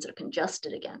 the lanes are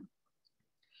congested again.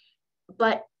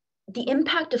 But the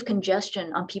impact of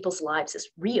congestion on people's lives is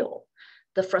real.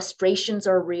 The frustrations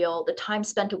are real, the time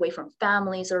spent away from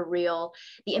families are real,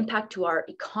 the impact to our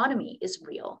economy is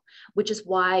real, which is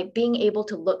why being able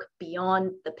to look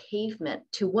beyond the pavement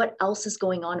to what else is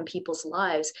going on in people's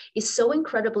lives is so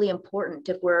incredibly important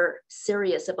if we're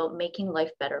serious about making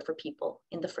life better for people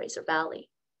in the Fraser Valley.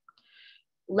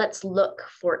 Let's look,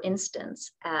 for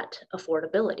instance, at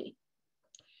affordability.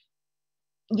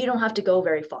 You don't have to go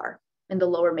very far in the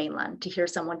Lower Mainland to hear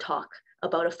someone talk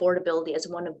about affordability as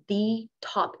one of the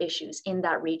top issues in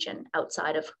that region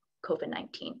outside of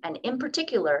COVID-19. And in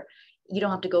particular, you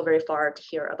don't have to go very far to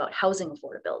hear about housing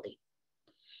affordability.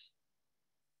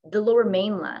 The Lower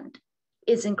Mainland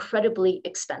is incredibly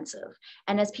expensive.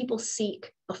 And as people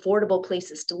seek affordable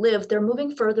places to live, they're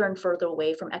moving further and further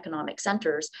away from economic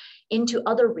centers into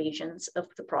other regions of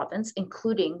the province,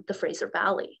 including the Fraser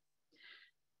Valley.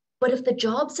 But if the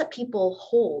jobs that people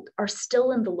hold are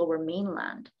still in the Lower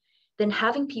Mainland, then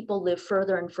having people live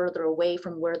further and further away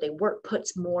from where they work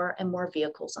puts more and more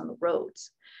vehicles on the roads.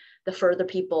 The further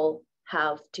people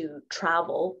have to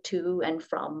travel to and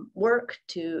from work,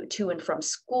 to and from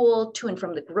school, to and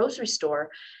from the grocery store,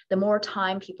 the more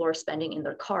time people are spending in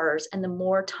their cars, and the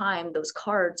more time those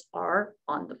cars are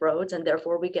on the roads, and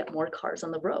therefore we get more cars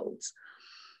on the roads.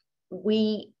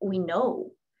 We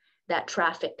know that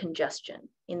traffic congestion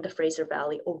in the Fraser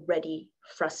Valley already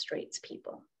frustrates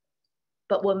people.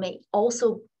 But what may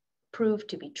also prove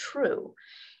to be true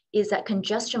is that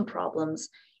congestion problems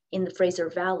in the Fraser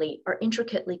Valley are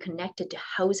intricately connected to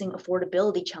housing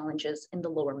affordability challenges in the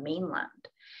Lower Mainland.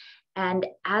 And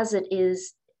as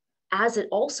it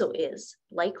also is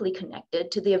likely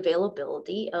connected to the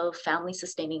availability of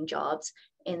family-sustaining jobs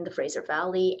in the Fraser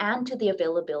Valley and to the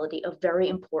availability of very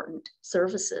important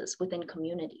services within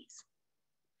communities.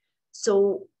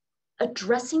 So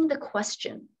addressing the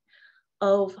question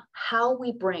of how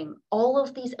we bring all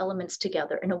of these elements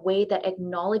together in a way that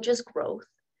acknowledges growth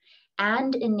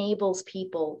and enables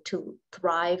people to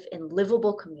thrive in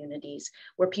livable communities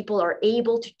where people are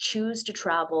able to choose to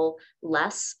travel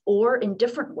less or in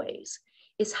different ways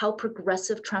is how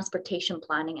progressive transportation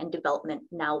planning and development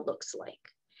now looks like.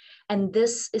 And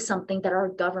this is something that our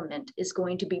government is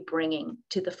going to be bringing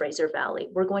to the Fraser Valley.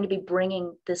 We're going to be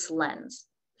bringing this lens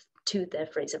to the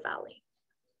Fraser Valley.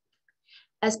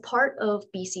 As part of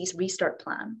BC's Restart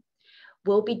Plan,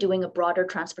 we'll be doing a broader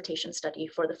transportation study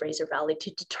for the Fraser Valley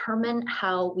to determine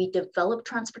how we develop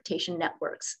transportation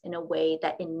networks in a way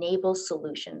that enables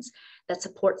solutions that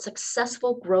support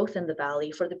successful growth in the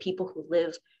valley for the people who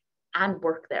live and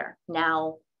work there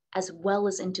now, as well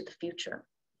as into the future.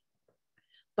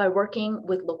 By working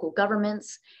with local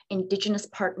governments, Indigenous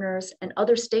partners, and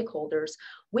other stakeholders,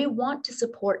 we want to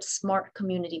support smart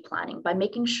community planning by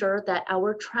making sure that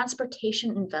our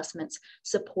transportation investments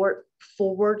support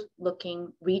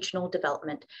forward-looking regional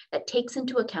development that takes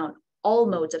into account all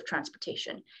modes of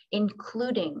transportation,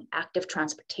 including active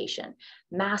transportation,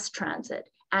 mass transit,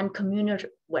 and commuter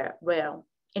rail,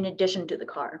 in addition to the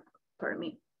car, pardon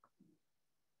me.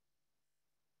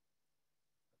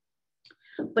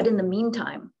 But in the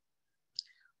meantime,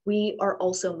 we are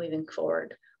also moving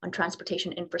forward on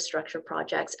transportation infrastructure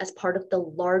projects as part of the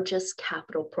largest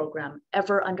capital program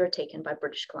ever undertaken by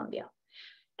British Columbia.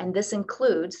 And this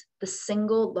includes the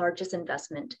single largest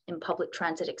investment in public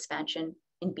transit expansion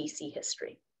in BC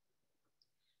history.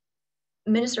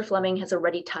 Minister Fleming has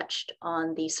already touched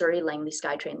on the Surrey-Langley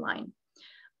SkyTrain line,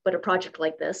 but a project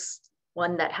like this,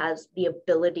 one that has the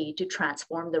ability to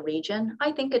transform the region,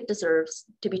 I think it deserves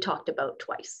to be talked about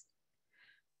twice.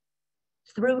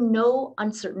 Through no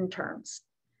uncertain terms,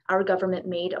 our government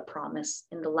made a promise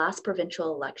in the last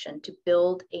provincial election to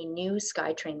build a new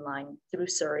SkyTrain line through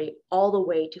Surrey all the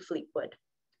way to Fleetwood,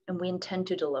 and we intend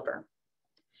to deliver.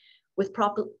 With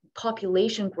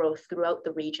population growth throughout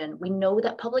the region, we know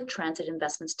that public transit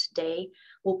investments today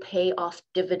will pay off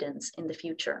dividends in the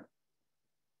future.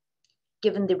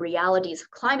 Given the realities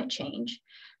of climate change,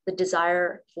 the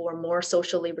desire for more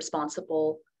socially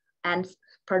responsible and,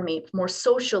 more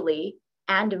socially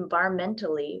and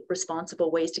environmentally responsible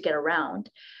ways to get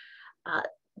around,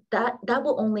 that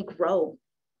will only grow.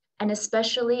 And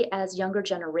especially as younger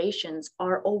generations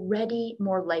are already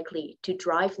more likely to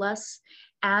drive less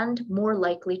and more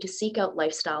likely to seek out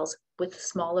lifestyles with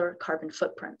smaller carbon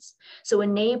footprints. So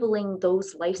enabling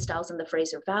those lifestyles in the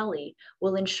Fraser Valley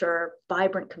will ensure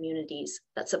vibrant communities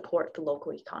that support the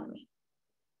local economy.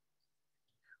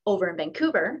 Over in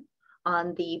Vancouver,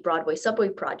 on the Broadway subway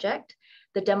project,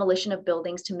 the demolition of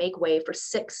buildings to make way for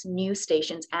 6 new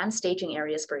stations and staging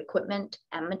areas for equipment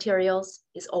and materials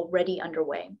is already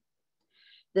underway.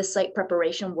 This site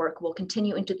preparation work will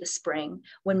continue into the spring,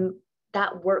 when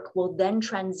that work will then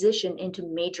transition into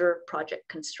major project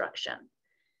construction.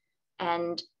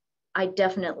 And I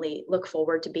definitely look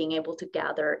forward to being able to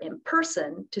gather in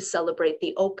person to celebrate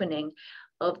the opening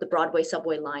of the Broadway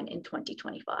subway line in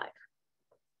 2025.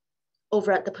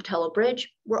 Over at the Potello Bridge,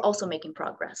 we're also making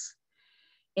progress.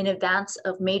 In advance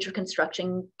of major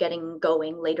construction getting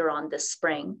going later on this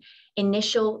spring,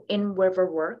 initial in-river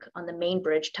work on the main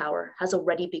bridge tower has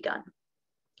already begun.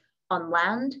 On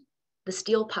land, the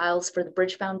steel piles for the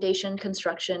bridge foundation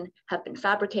construction have been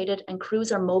fabricated and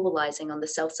crews are mobilizing on the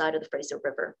south side of the Fraser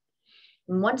River.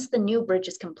 And once the new bridge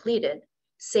is completed,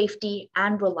 safety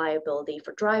and reliability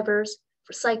for drivers,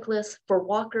 for cyclists, for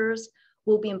walkers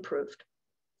will be improved,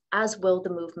 as will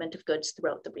the movement of goods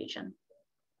throughout the region.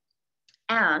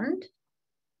 And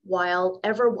while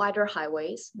ever wider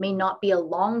highways may not be a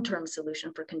long-term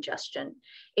solution for congestion,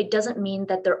 it doesn't mean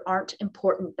that there aren't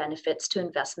important benefits to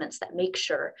investments that make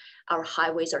sure our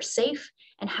highways are safe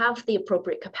and have the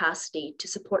appropriate capacity to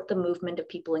support the movement of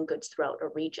people and goods throughout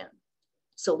our region.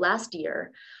 So last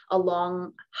year,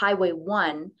 along Highway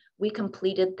 1, we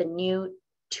completed the new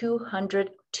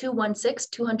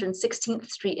 216th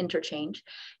Street interchange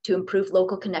to improve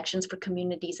local connections for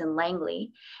communities in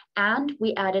Langley. And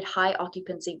we added high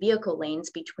occupancy vehicle lanes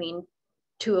between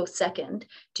 202nd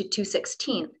to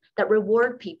 216th that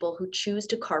reward people who choose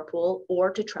to carpool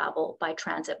or to travel by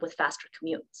transit with faster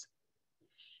commutes.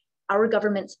 Our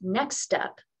government's next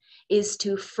step is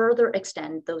to further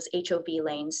extend those HOV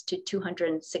lanes to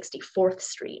 264th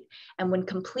Street. And when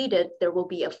completed, there will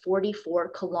be a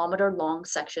 44-kilometer long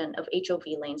section of HOV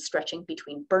lanes stretching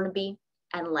between Burnaby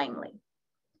and Langley.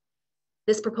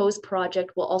 This proposed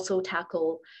project will also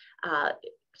tackle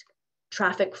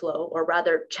traffic flow, or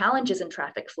rather challenges in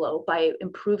traffic flow, by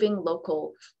improving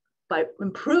local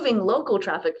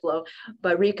traffic flow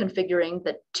by reconfiguring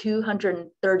the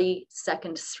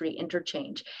 232nd Street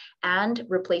interchange and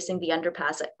replacing the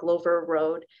underpass at Glover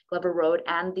Road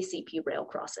and the CP rail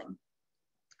crossing.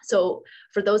 So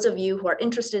for those of you who are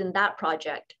interested in that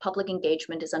project, public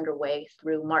engagement is underway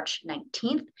through March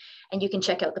 19th, and you can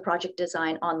check out the project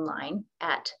design online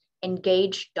at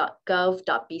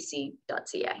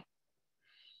engage.gov.bc.ca.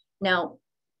 Now,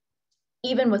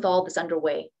 even with all this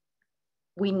underway,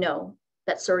 we know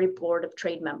that Surrey Board of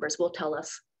Trade members will tell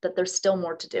us that there's still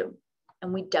more to do,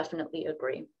 and we definitely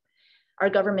agree. Our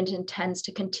government intends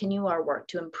to continue our work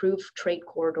to improve trade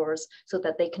corridors so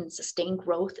that they can sustain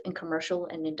growth in commercial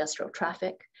and industrial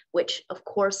traffic, which of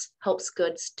course helps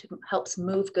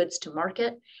move goods to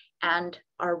market and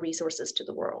our resources to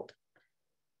the world.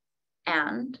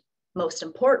 And most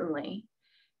importantly,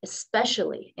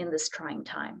 especially in this trying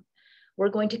time, we're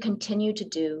going to continue to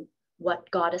do what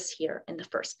got us here in the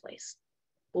first place.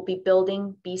 We'll be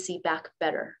building BC back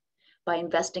better by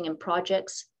investing in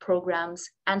projects, programs,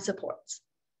 and supports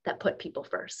that put people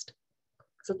first.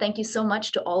 So thank you so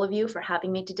much to all of you for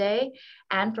having me today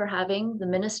and for having the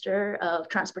Minister of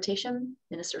Transportation,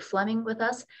 Minister Fleming, with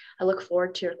us. I look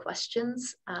forward to your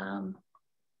questions. And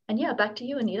yeah, back to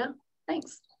you, Anita.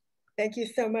 Thanks. Thank you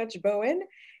so much, Bowinn.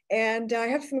 And I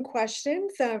have some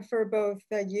questions for both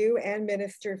you and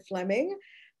Minister Fleming.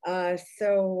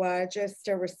 Just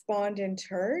to respond in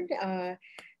turn.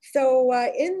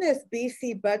 In this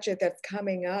BC budget that's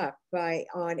coming up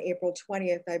on April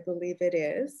 20th, I believe it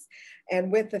is,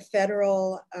 and with the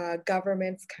federal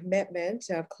government's commitment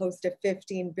of close to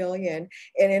 $15 billion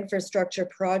in infrastructure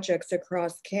projects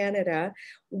across Canada,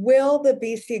 will the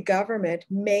BC government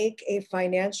make a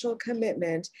financial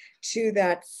commitment to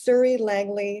that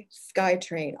Surrey-Langley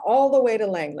SkyTrain all the way to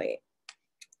Langley?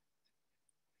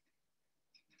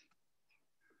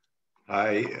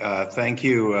 Hi, thank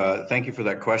you for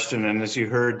that question. And as you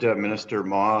heard Minister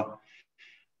Ma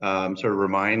sort of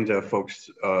remind folks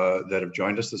that have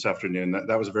joined us this afternoon,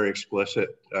 that was a very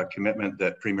explicit commitment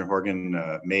that Premier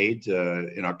Horgan made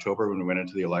in October when we went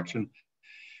into the election.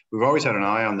 We've always had an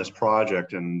eye on this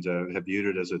project and have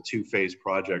viewed it as a two-phase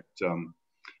project.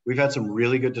 We've had some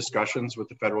really good discussions with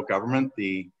the federal government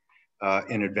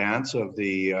in advance of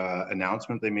the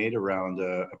announcement they made around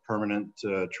a permanent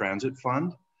transit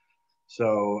fund.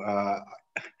 So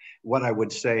what I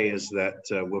would say is that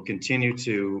we'll continue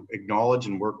to acknowledge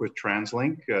and work with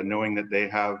TransLink, knowing that they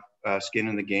have skin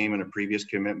in the game and a previous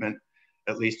commitment,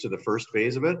 at least to the first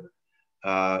phase of it.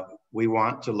 We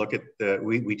want to look at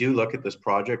we do look at this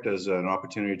project as an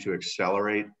opportunity to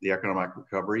accelerate the economic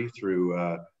recovery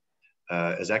through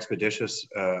as expeditious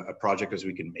a project as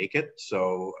we can make it.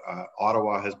 So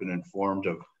Ottawa has been informed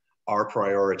of our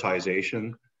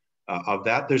prioritization of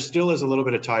that. There still is a little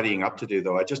bit of tidying up to do,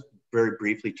 though. I just very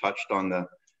briefly touched on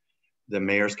the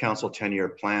Mayor's Council 10-year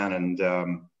plan, and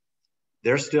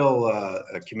they're still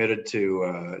committed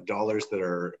to dollars that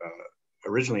are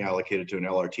originally allocated to an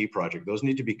LRT project. Those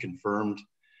need to be confirmed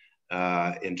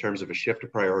in terms of a shift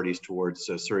of priorities towards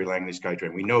Surrey-Langley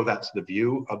SkyTrain. We know that's the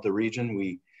view of the region.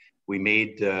 We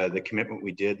made the commitment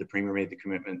we did, the Premier made the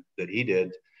commitment that he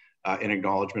did in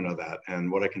acknowledgement of that. And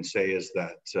what I can say is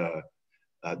that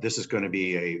this is going to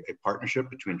be a partnership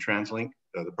between TransLink,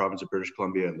 the province of British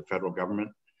Columbia, and the federal government.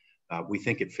 We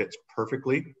think it fits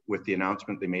perfectly with the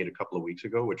announcement they made a couple of weeks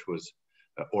ago, which was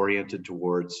oriented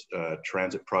towards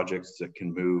transit projects that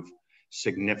can move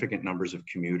significant numbers of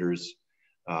commuters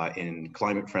in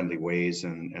climate-friendly ways.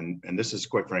 And this is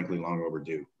quite frankly long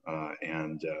overdue.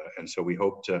 And so we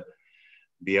hope to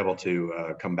be able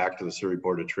to come back to the Surrey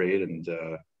Board of Trade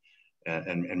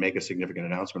and make a significant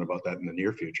announcement about that in the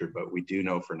near future. But we do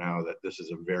know for now that this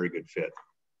is a very good fit.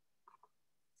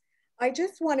 I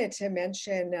just wanted to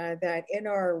mention that in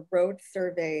our road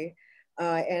survey,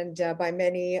 and by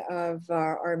many of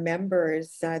our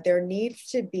members, there needs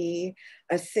to be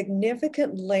a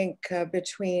significant link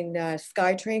between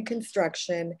SkyTrain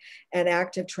construction and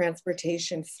active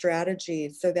transportation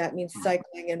strategies. So that means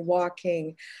cycling and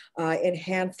walking,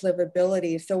 enhanced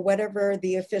livability. So whatever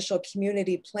the official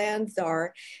community plans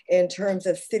are in terms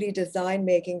of city design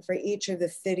making for each of the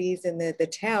cities and the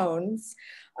towns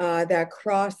that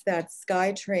cross that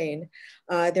SkyTrain,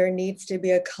 there needs to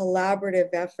be a collaborative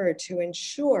effort to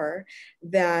ensure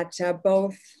that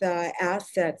both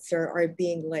assets are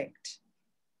being linked.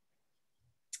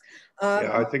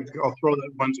 Yeah, I think I'll throw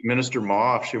that one to Minister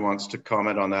Ma if she wants to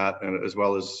comment on that, and as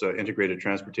well as integrated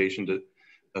transportation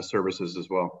services as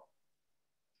well.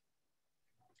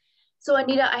 So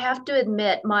Anita, I have to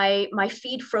admit, my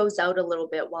feed froze out a little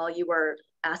bit while you were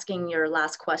asking your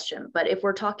last question. But if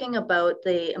we're talking about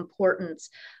the importance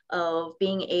of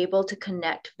being able to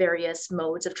connect various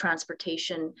modes of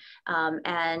transportation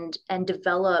and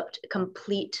developed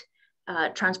complete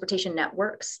transportation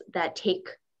networks that take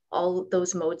all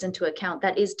those modes into account,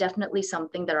 that is definitely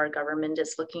something that our government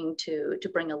is looking to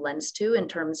bring a lens to in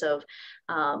terms of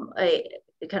a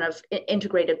kind of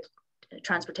integrated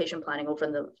transportation planning over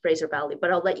in the Fraser Valley.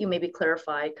 But I'll let you maybe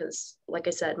clarify, because like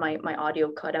I said, my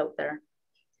audio cut out there.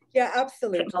 Yeah,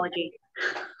 absolutely. Technology.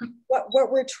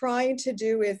 What we're trying to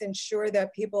do is ensure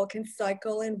that people can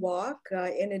cycle and walk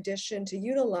in addition to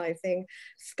utilizing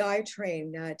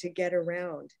SkyTrain to get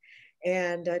around,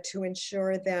 and to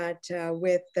ensure that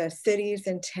with cities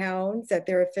and towns that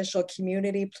their official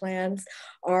community plans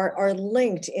are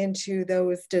linked into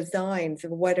those designs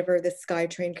of whatever the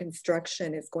SkyTrain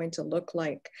construction is going to look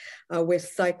like with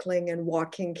cycling and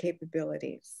walking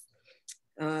capabilities.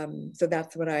 So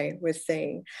that's what I was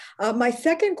saying. My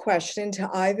second question to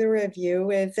either of you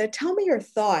is tell me your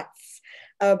thoughts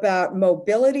about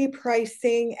mobility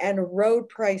pricing and road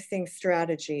pricing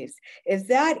strategies. Is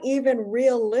that even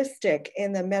realistic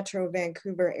in the Metro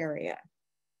Vancouver area?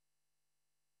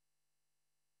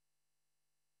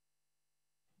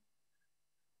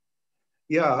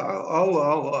 Yeah, I'll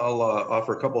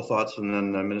offer a couple of thoughts, and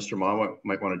then Minister Ma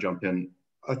might want to jump in.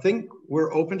 I think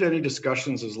we're open to any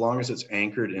discussions as long as it's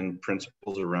anchored in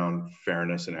principles around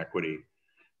fairness and equity.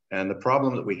 And the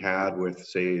problem that we had with,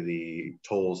 say, the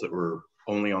tolls that were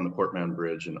only on the Port Mann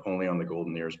Bridge and only on the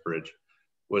Golden Ears Bridge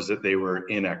was that they were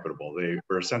inequitable. They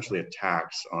were essentially a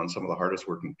tax on some of the hardest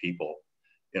working people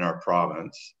in our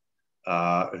province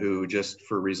who just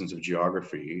for reasons of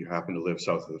geography happened to live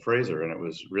south of the Fraser. And it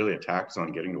was really a tax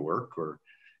on getting to work or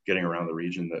getting around the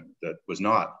region that was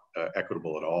not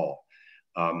equitable at all.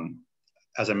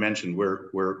 As I mentioned,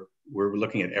 we're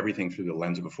looking at everything through the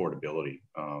lens of affordability.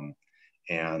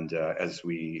 And as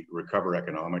we recover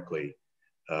economically,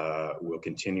 we'll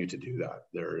continue to do that.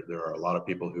 There are a lot of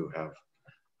people who have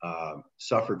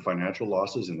suffered financial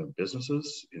losses in their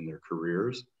businesses, in their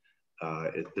careers.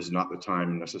 It is not the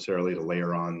time necessarily to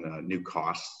layer on new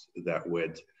costs that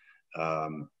would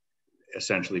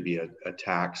essentially be a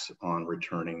tax on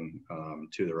returning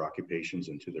to their occupations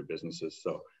and to their businesses.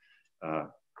 So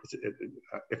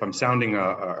if I'm sounding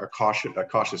a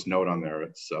cautious note on there,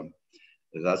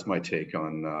 that's my take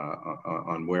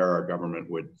on where our government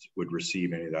would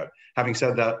receive any of that. Having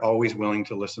said that, always willing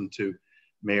to listen to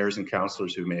mayors and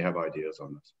councillors who may have ideas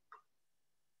on this.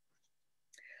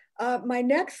 My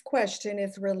next question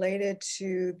is related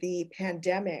to the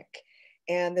pandemic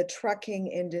and the trucking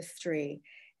industry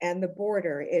and the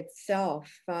border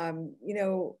itself. You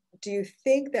know, do you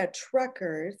think that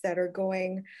truckers that are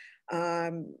going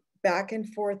back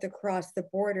and forth across the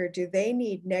border, do they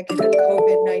need negative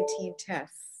COVID-19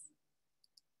 tests?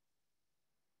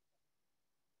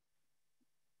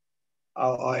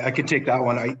 I can take that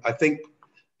one. I think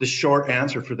the short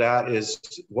answer for that is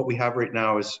what we have right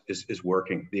now is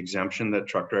working. The exemption that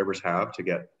truck drivers have to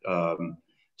get to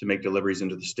make deliveries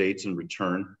into the States and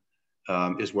return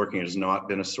is working. It has not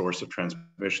been a source of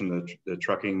transmission. The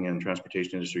trucking and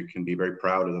transportation industry can be very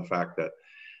proud of the fact that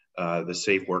the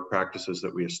safe work practices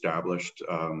that we established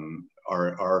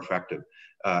are effective.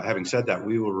 Having said that,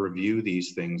 we will review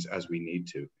these things as we need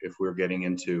to. If we're getting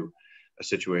into a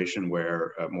situation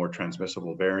where more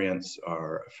transmissible variants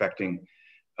are affecting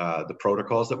the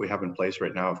protocols that we have in place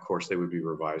right now, of course, they would be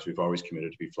revised. We've always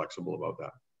committed to be flexible about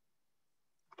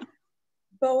that.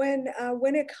 Bowinn,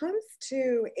 when it comes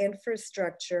to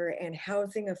infrastructure and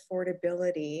housing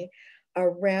affordability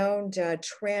around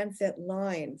transit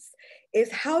lines,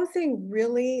 is housing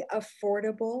really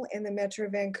affordable in the Metro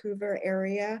Vancouver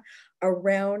area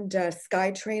around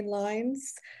SkyTrain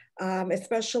lines,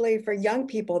 especially for young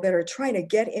people that are trying to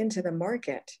get into the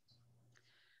market?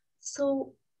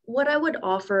 So what I would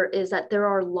offer is that there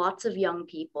are lots of young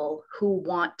people who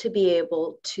want to be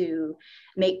able to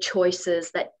make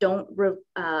choices that don't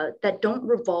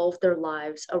revolve their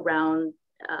lives around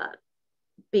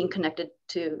being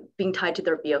tied to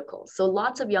their vehicles. So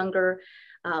lots of younger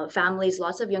families,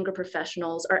 lots of younger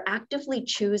professionals are actively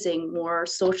choosing more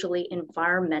socially,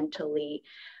 environmentally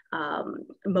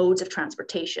modes of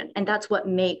transportation. And that's what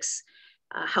makes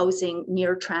housing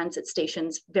near transit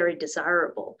stations very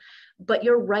desirable. But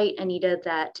you're right, Anita,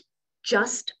 that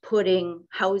just putting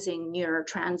housing near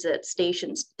transit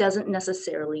stations doesn't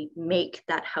necessarily make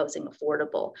that housing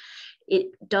affordable. It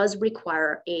does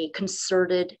require a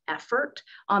concerted effort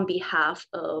on behalf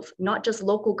of not just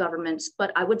local governments,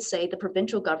 but I would say the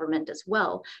provincial government as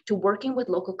well, to working with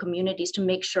local communities to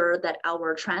make sure that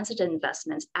our transit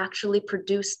investments actually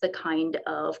produce the kind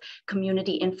of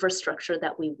community infrastructure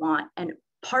that we want. And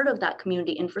part of that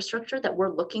community infrastructure that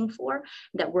we're looking for,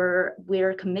 that we're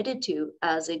committed to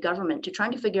as a government, to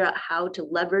trying to figure out how to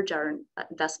leverage our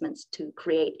investments to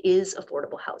create, is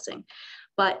affordable housing.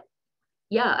 But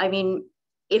yeah, I mean,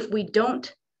 if we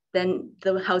don't, then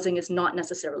the housing is not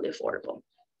necessarily affordable.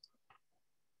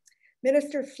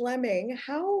 Minister Fleming,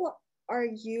 how are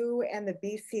you and the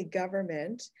BC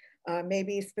government,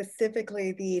 maybe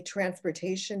specifically the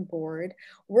Transportation Board,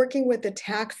 working with the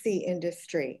taxi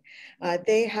industry?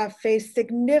 They have faced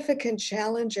significant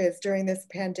challenges during this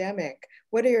pandemic.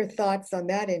 What are your thoughts on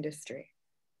that industry?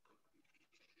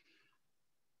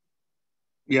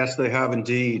 Yes, they have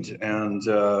indeed. And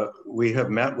we have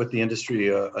met with the industry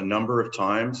a number of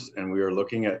times, and we are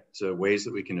looking at ways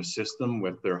that we can assist them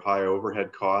with their high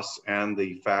overhead costs and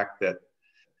the fact that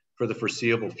for the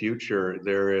foreseeable future,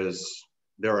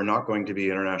 there are not going to be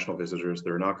international visitors.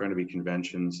 There are not going to be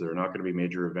conventions. There are not going to be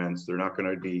major events. There are not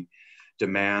going to be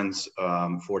demands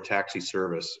for taxi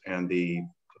service. And the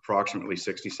approximately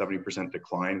 60–70%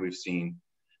 decline we've seen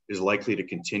is likely to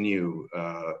continue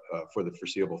for the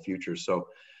foreseeable future. So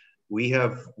we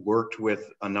have worked with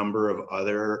a number of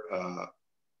other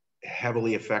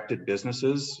heavily affected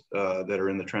businesses that are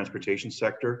in the transportation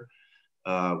sector.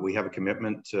 We have a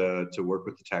commitment to work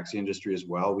with the taxi industry as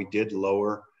well. We did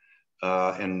lower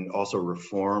and also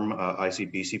reform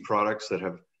ICBC products that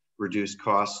have reduced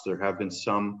costs. There have been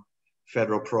some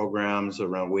federal programs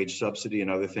around wage subsidy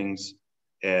and other things.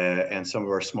 And some of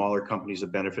our smaller companies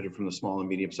have benefited from the small and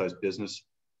medium-sized business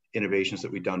innovations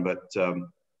that we've done. But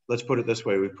let's put it this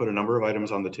way. We've put a number of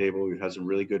items on the table. We've had some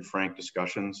really good, frank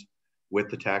discussions with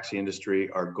the taxi industry.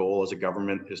 Our goal as a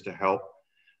government is to help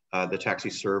the taxi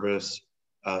service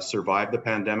survive the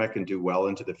pandemic and do well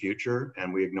into the future.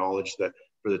 And we acknowledge that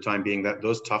for the time being, that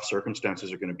those tough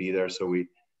circumstances are going to be there. So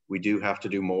we do have to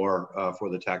do more for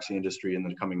the taxi industry in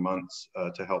the coming months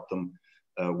to help them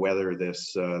weather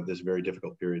this very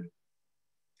difficult period.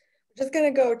 I'm just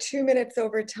going to go 2 minutes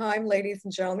over time, ladies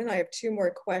and gentlemen. I have 2 more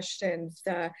questions.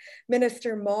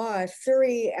 Minister Ma,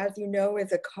 Surrey, as you know,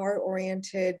 is a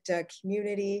car-oriented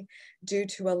community due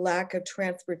to a lack of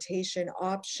transportation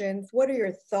options. What are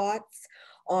your thoughts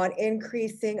on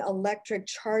increasing electric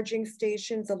charging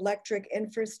stations, electric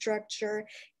infrastructure?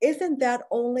 Isn't that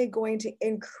only going to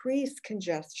increase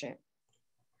congestion?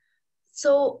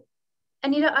 So,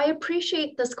 Anita, I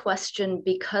appreciate this question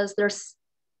because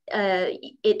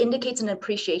it indicates an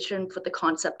appreciation for the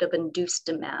concept of induced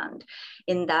demand,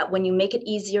 in that when you make it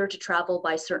easier to travel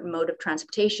by a certain mode of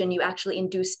transportation, you actually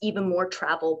induce even more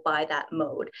travel by that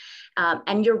mode.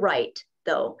 And you're right,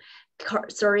 though.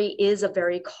 Surrey is a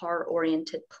very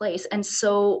car-oriented place. And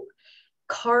so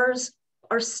cars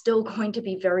are still going to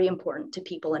be very important to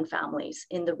people and families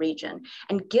in the region.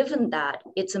 And given that,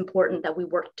 it's important that we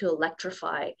work to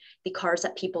electrify the cars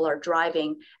that people are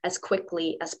driving as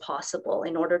quickly as possible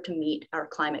in order to meet our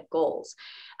climate goals.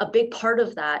 A big part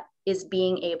of that is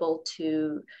being able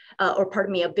to, a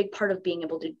big part of being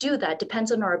able to do that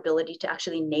depends on our ability to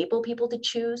actually enable people to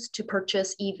choose to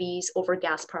purchase EVs over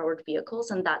gas-powered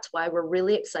vehicles. And that's why we're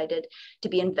really excited to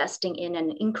be investing in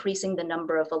and increasing the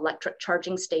number of electric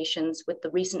charging stations with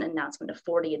the recent announcement of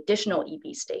 40 additional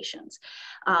EV stations.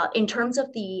 In terms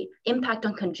of the impact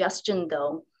on congestion,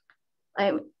 though,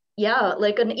 yeah,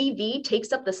 like an EV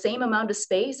takes up the same amount of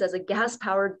space as a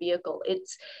gas-powered vehicle.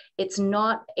 It's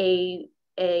not a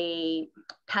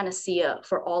panacea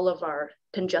for all of our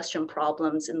congestion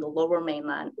problems in the Lower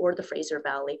Mainland or the Fraser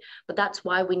Valley, but that's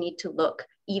why we need to look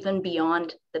even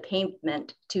beyond the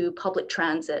pavement to public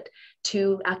transit,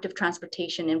 to active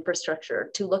transportation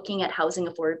infrastructure, to looking at housing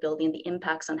affordability and the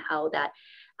impacts on how that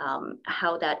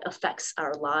affects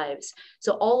our lives.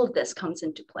 So all of this comes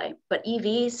into play, but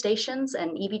EV stations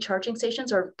and EV charging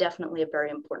stations are definitely a very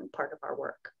important part of our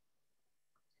work.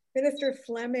 Minister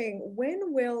Fleming,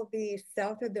 when will the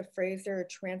South of the Fraser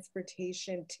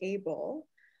Transportation Table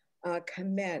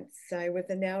commence? It was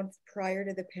announced prior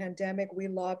to the pandemic. We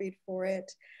lobbied for it.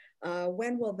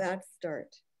 When will that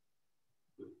start?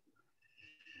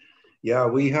 Yeah,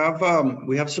 we have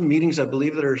some meetings, I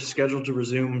believe, that are scheduled to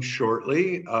resume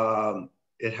shortly. The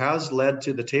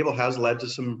table has led to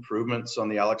some improvements on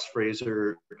the Alex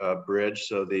Fraser Bridge.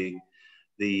 So the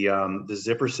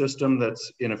zipper system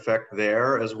that's in effect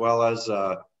there, as well as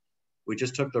we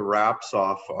just took the wraps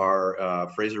off our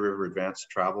Fraser River Advanced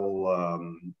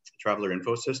Traveler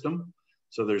Info System.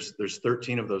 So there's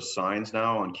 13 of those signs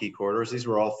now on key corridors. These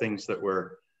were all things that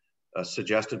were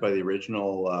suggested by the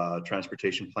original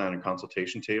transportation plan and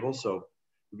consultation table. So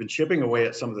we've been chipping away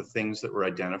at some of the things that were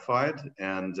identified,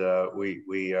 and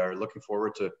we are looking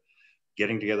forward to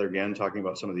getting together again, talking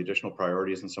about some of the additional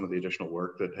priorities and some of the additional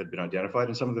work that had been identified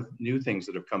and some of the new things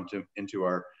that have come into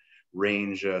our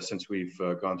range since we've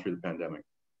gone through the pandemic.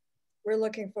 We're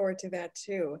looking forward to that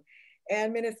too.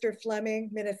 And Minister Fleming,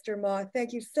 Minister Ma,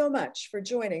 thank you so much for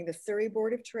joining the Surrey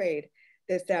Board of Trade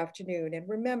this afternoon. And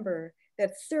remember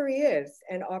that Surrey is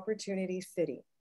an opportunity city.